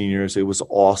 7 seniors. It was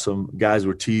awesome. Guys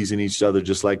were teasing each other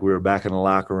just like we were back in the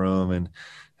locker room. And,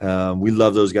 we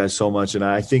love those guys so much, and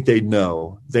I think they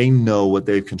know what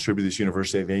they've contributed to this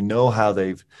university. They know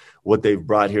what they've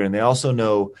brought here, and they also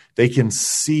know they can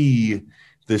see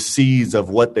the seeds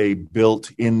of what they built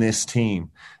in this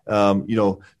team.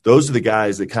 Those are the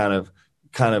guys that kind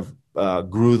of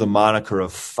grew the moniker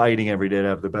of fighting every day to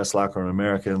have the best locker room in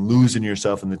America and losing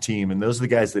yourself in the team. And those are the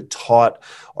guys that taught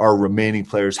our remaining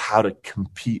players how to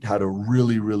compete, how to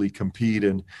really, really compete.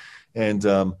 And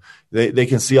they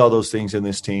can see all those things in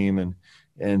this team.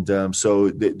 And so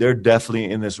they're definitely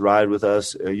in this ride with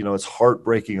us. It's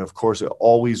heartbreaking. Of course, it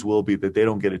always will be that they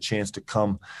don't get a chance to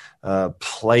come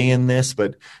play in this,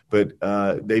 but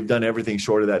they've done everything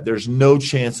short of that. There's no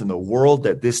chance in the world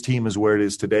that this team is where it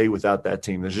is today without that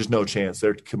team. There's just no chance.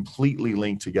 They're completely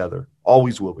linked together.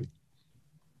 Always will be.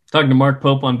 Talking to Mark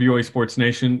Pope on BYU Sports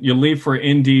Nation. You leave for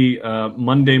Indy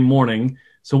Monday morning.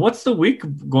 So what's the week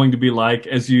going to be like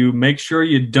as you make sure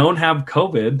you don't have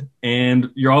COVID and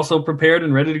you're also prepared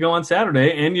and ready to go on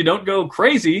Saturday and you don't go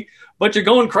crazy, but you're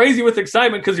going crazy with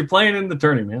excitement because you're playing in the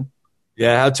tourney, man?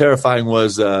 Yeah, how terrifying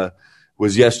was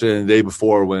yesterday and the day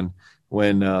before when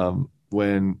I'm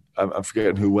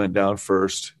forgetting who went down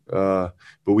first, but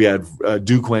we had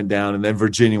Duke went down and then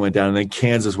Virginia went down and then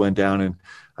Kansas went down, and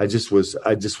I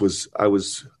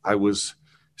was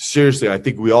seriously, I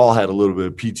think we all had a little bit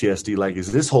of PTSD. Like,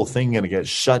 is this whole thing going to get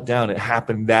shut down? It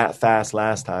happened that fast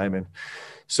last time. And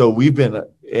so we've been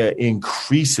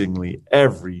increasingly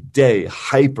every day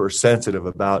hypersensitive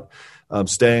about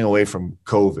staying away from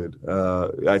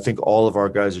COVID. I think all of our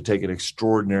guys are taking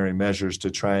extraordinary measures to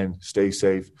try and stay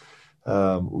safe.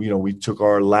 We took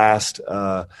our last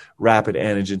rapid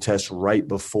antigen test right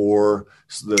before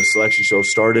the selection show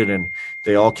started, and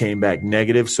they all came back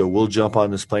negative. So we'll jump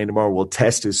on this plane tomorrow. We'll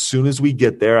test as soon as we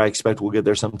get there. I expect we'll get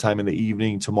there sometime in the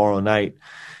evening tomorrow night.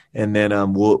 And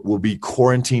then we'll be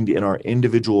quarantined in our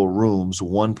individual rooms,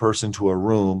 one person to a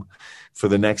room, for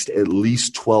the next at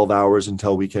least 12 hours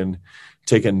until we can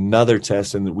take another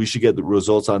test, and we should get the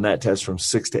results on that test from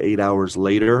 6 to 8 hours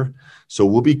later. So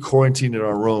we'll be quarantined in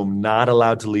our room, not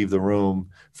allowed to leave the room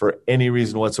for any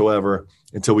reason whatsoever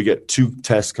until we get 2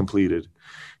 tests completed.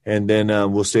 And then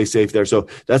we'll stay safe there. So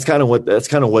that's kind of what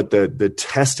the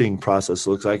testing process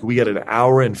looks like. We get an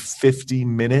hour and 50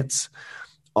 minutes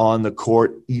on the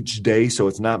court each day, so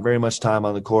it's not very much time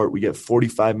on the court. We get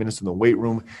 45 minutes in the weight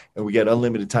room, and we get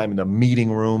unlimited time in the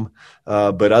meeting room.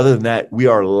 But other than that, we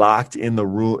are locked in the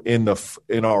room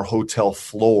in our hotel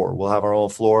floor. We'll have our own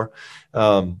floor.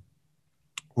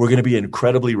 We're going to be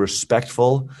incredibly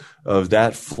respectful of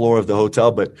that floor of the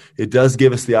hotel, but it does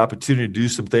give us the opportunity to do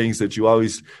some things that you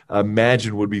always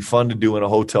imagine would be fun to do in a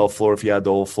hotel floor if you had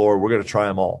the whole floor. We're going to try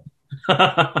them all.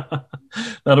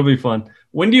 That'll be fun.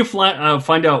 When do you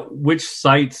find out which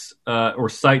sites or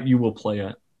site you will play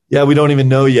at? Yeah, we don't even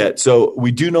know yet. So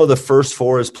we do know the first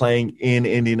 4 is playing in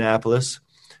Indianapolis.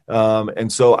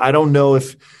 And so I don't know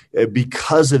if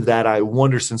because of that, I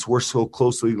wonder, since we're so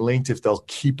closely linked, if they'll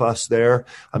keep us there.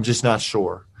 I'm just not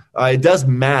sure. It does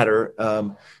matter.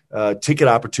 Ticket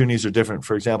opportunities are different.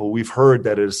 For example, we've heard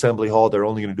that at Assembly Hall, they're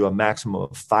only going to do a maximum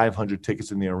of 500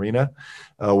 tickets in the arena,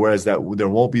 whereas that there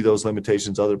won't be those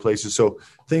limitations other places. So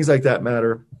things like that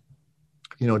matter.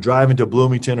 Driving to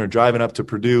Bloomington or driving up to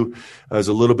Purdue is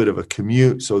a little bit of a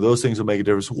commute. So those things will make a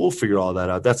difference. We'll figure all that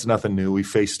out. That's nothing new. We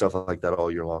face stuff like that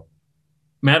all year long.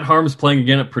 Matt Harms playing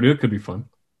again at Purdue could be fun.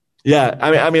 Yeah.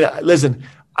 I mean, listen,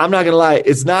 I'm not gonna lie,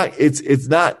 it's not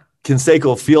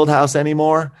Conseco Fieldhouse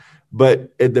anymore.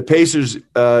 But at the Pacers,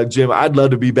 Jim, I'd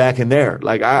love to be back in there.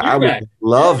 Like I would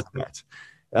love that.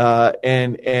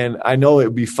 And I know it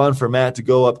would be fun for Matt to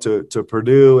go up to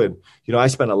Purdue. And, I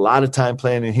spent a lot of time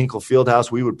playing in Hinkle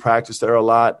Fieldhouse. We would practice there a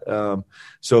lot.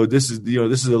 So this is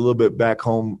a little bit back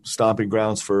home stomping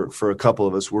grounds for a couple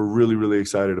of us. We're really, really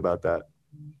excited about that.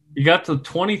 You got the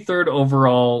 23rd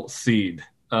overall seed.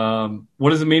 What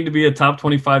does it mean to be a top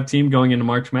 25 team going into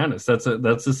March Madness? That's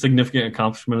a significant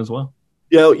accomplishment as well.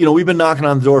 Yeah, we've been knocking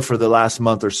on the door for the last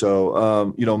month or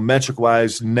so.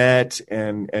 Metric-wise, net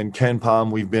and Ken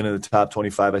Palm, we've been in the top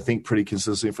 25, I think, pretty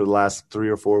consistently for the last 3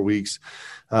 or 4 weeks.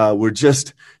 We're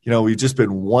just, we've just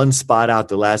been one spot out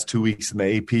the last 2 weeks in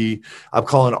the AP. I'm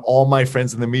calling all my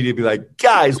friends in the media, be like,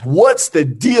 guys, what's the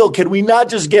deal? Can we not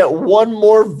just get one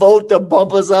more vote to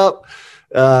bump us up?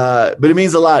 But it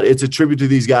means a lot. It's a tribute to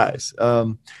these guys.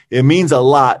 It means a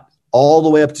lot all the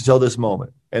way up until this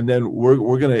moment. And then we're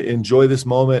going to enjoy this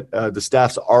moment. The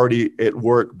staff's already at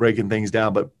work breaking things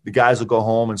down, but the guys will go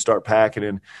home and start packing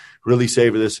and really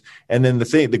savor this. And then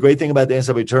the great thing about the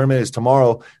NCAA tournament is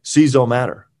tomorrow, seeds don't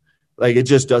matter. Like, it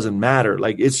just doesn't matter.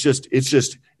 Like, it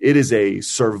is a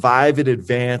survive and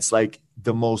advance, like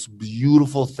the most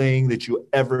beautiful thing that you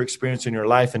ever experienced in your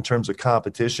life in terms of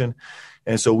competition.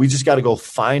 And so we just got to go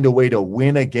find a way to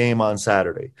win a game on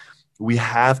Saturday. We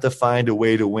have to find a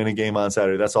way to win a game on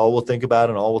Saturday. That's all we'll think about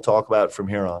and all we'll talk about from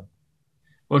here on.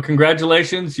 Well,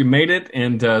 congratulations. You made it,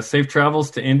 and safe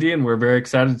travels to Indy, and we're very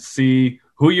excited to see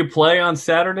who you play on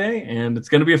Saturday, and it's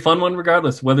going to be a fun one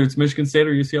regardless, whether it's Michigan State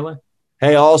or UCLA.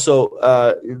 Hey,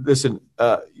 also, listen,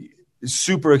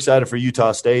 super excited for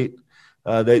Utah State.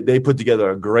 They put together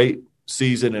a great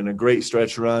season and a great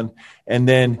stretch run, and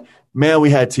then – man, we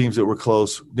had teams that were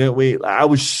close, didn't we? I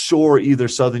was sure either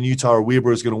Southern Utah or Weber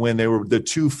was going to win. They were the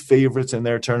two favorites in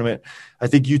their tournament. I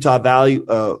think Utah Valley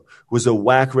was a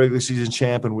WAC regular season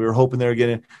champ, and we were hoping they were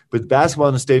getting. But basketball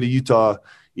in the state of Utah,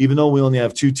 even though we only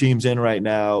have 2 teams in right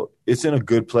now, it's in a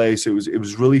good place. It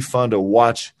was really fun to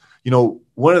watch.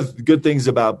 One of the good things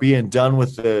about being done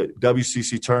with the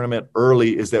WCC tournament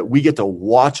early is that we get to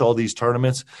watch all these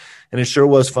tournaments. And it sure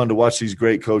was fun to watch these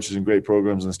great coaches and great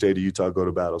programs in the state of Utah go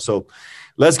to battle. So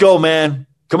let's go, man.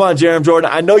 Come on, Jeremy Jordan.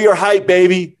 I know you're hyped,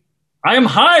 baby. I am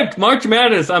hyped. March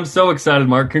Madness. I'm so excited,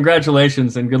 Mark.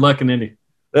 Congratulations and good luck in Indy.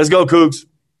 Let's go, Cougs.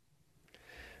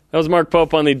 That was Mark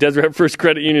Pope on the Deseret First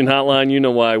Credit Union hotline. You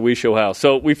know why, we show how.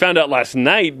 So we found out last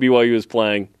night BYU is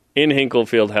playing in Hinkle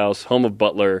Fieldhouse, home of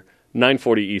Butler,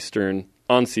 9:40 Eastern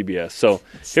on CBS. So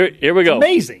here we go.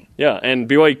 Amazing. Yeah, and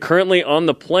BYU currently on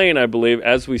the plane, I believe,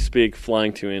 as we speak,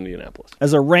 flying to Indianapolis.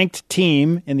 As a ranked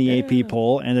team in the AP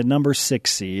poll and a number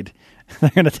 6 seed, they're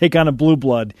going to take on a blue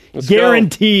blood,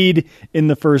 guaranteed in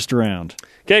the first round.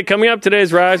 Okay, coming up,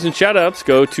 today's Rise and Shout-Outs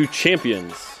go to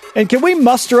champions. And can we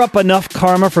muster up enough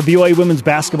karma for BYU women's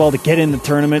basketball to get in the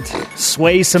tournament,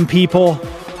 sway some people?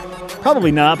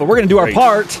 Probably not, but we're going to do our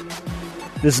part.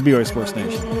 This is BYU Sports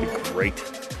Nation. Great.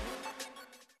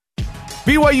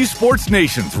 BYU Sports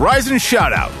Nation's Rise and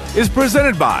Shoutout is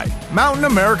presented by Mountain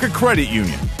America Credit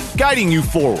Union, guiding you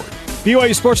forward.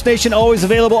 BYU Sports Nation, always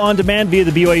available on demand via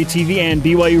the BYU TV and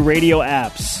BYU radio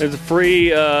apps. There's a free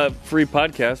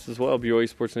podcast as well, BYU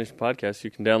Sports Nation podcast.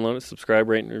 You can download it, subscribe,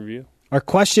 rate, and review. Our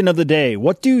question of the day: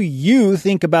 what do you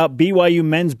think about BYU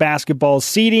men's basketball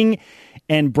seeding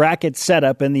and bracket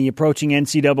setup in the approaching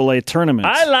NCAA tournament?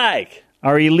 I like.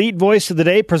 Our elite voice of the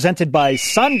day, presented by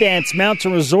Sundance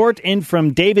Mountain Resort, in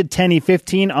from David Tenney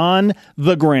 15 on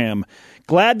the gram.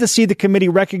 Glad to see the committee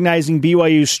recognizing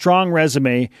BYU's strong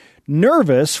resume.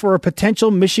 Nervous for a potential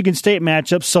Michigan State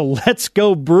matchup, so let's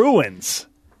go Bruins.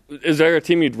 Is there a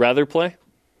team you'd rather play?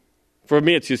 For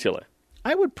me, it's UCLA.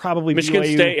 I would probably Michigan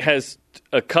BYU. State has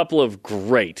a couple of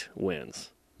great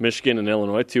wins. Michigan and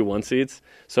Illinois, 2 1 seeds.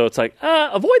 So it's like,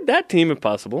 avoid that team if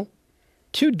possible.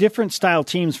 2 different style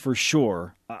teams for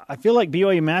sure. I feel like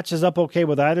BYU matches up okay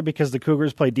with either because the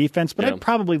Cougars play defense, but I'd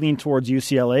probably lean towards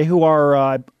UCLA, who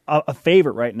are a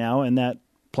favorite right now in that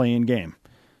play-in game.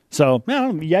 So, go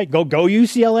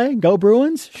UCLA, go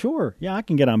Bruins. Sure, yeah, I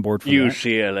can get on board for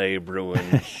UCLA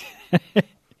Bruins.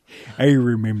 I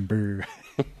remember.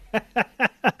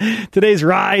 Today's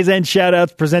Rise and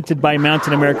Shoutouts presented by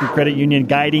Mountain American Credit Union,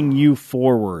 guiding you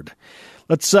forward.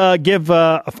 Let's give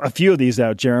a few of these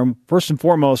out, Jerem. First and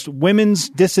foremost, women's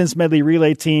distance medley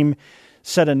relay team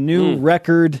set a new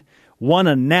record, won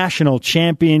a national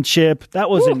championship. That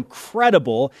was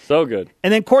incredible. So good.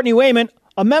 And then Courtney Wayman,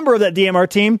 a member of that DMR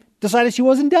team, decided she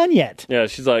wasn't done yet. Yeah,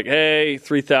 she's like, hey,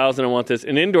 3,000, I want this.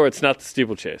 In indoor, it's not the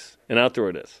steeplechase. In outdoor,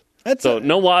 it is.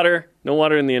 No water, No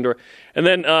water in the indoor. And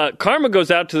then karma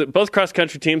goes out to both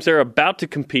cross-country teams. They're about to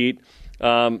compete.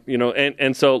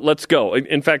 And so let's go.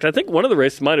 In fact, I think one of the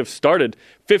races might have started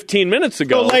 15 minutes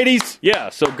ago. Go, ladies. Yeah,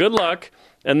 so good luck.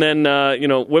 And then,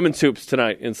 women's hoops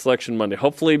tonight in Selection Monday.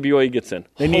 Hopefully BYU gets in.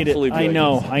 They need it. I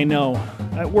know.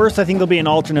 At worst, I think they'll be an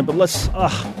alternate, but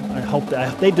I hope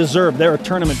that they deserve. They're a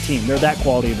tournament team. They're that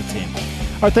quality of a team.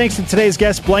 Our thanks to today's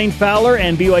guests, Blaine Fowler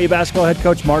and BYU basketball head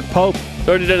coach Mark Pope.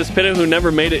 Sorry to Dennis Pitta, who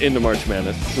never made it into March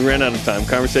Madness. We ran out of time.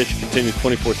 Conversation continues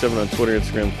 24/7 on Twitter,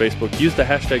 Instagram, and Facebook. Use the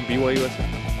hashtag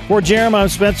BYUSN. For Jeremy, I'm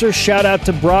Spencer. Shout out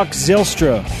to Brock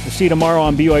Zylstra. We'll see you tomorrow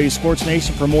on BYU Sports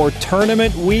Nation for more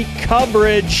tournament week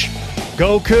coverage.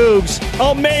 Go Cougs.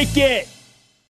 I'll make it.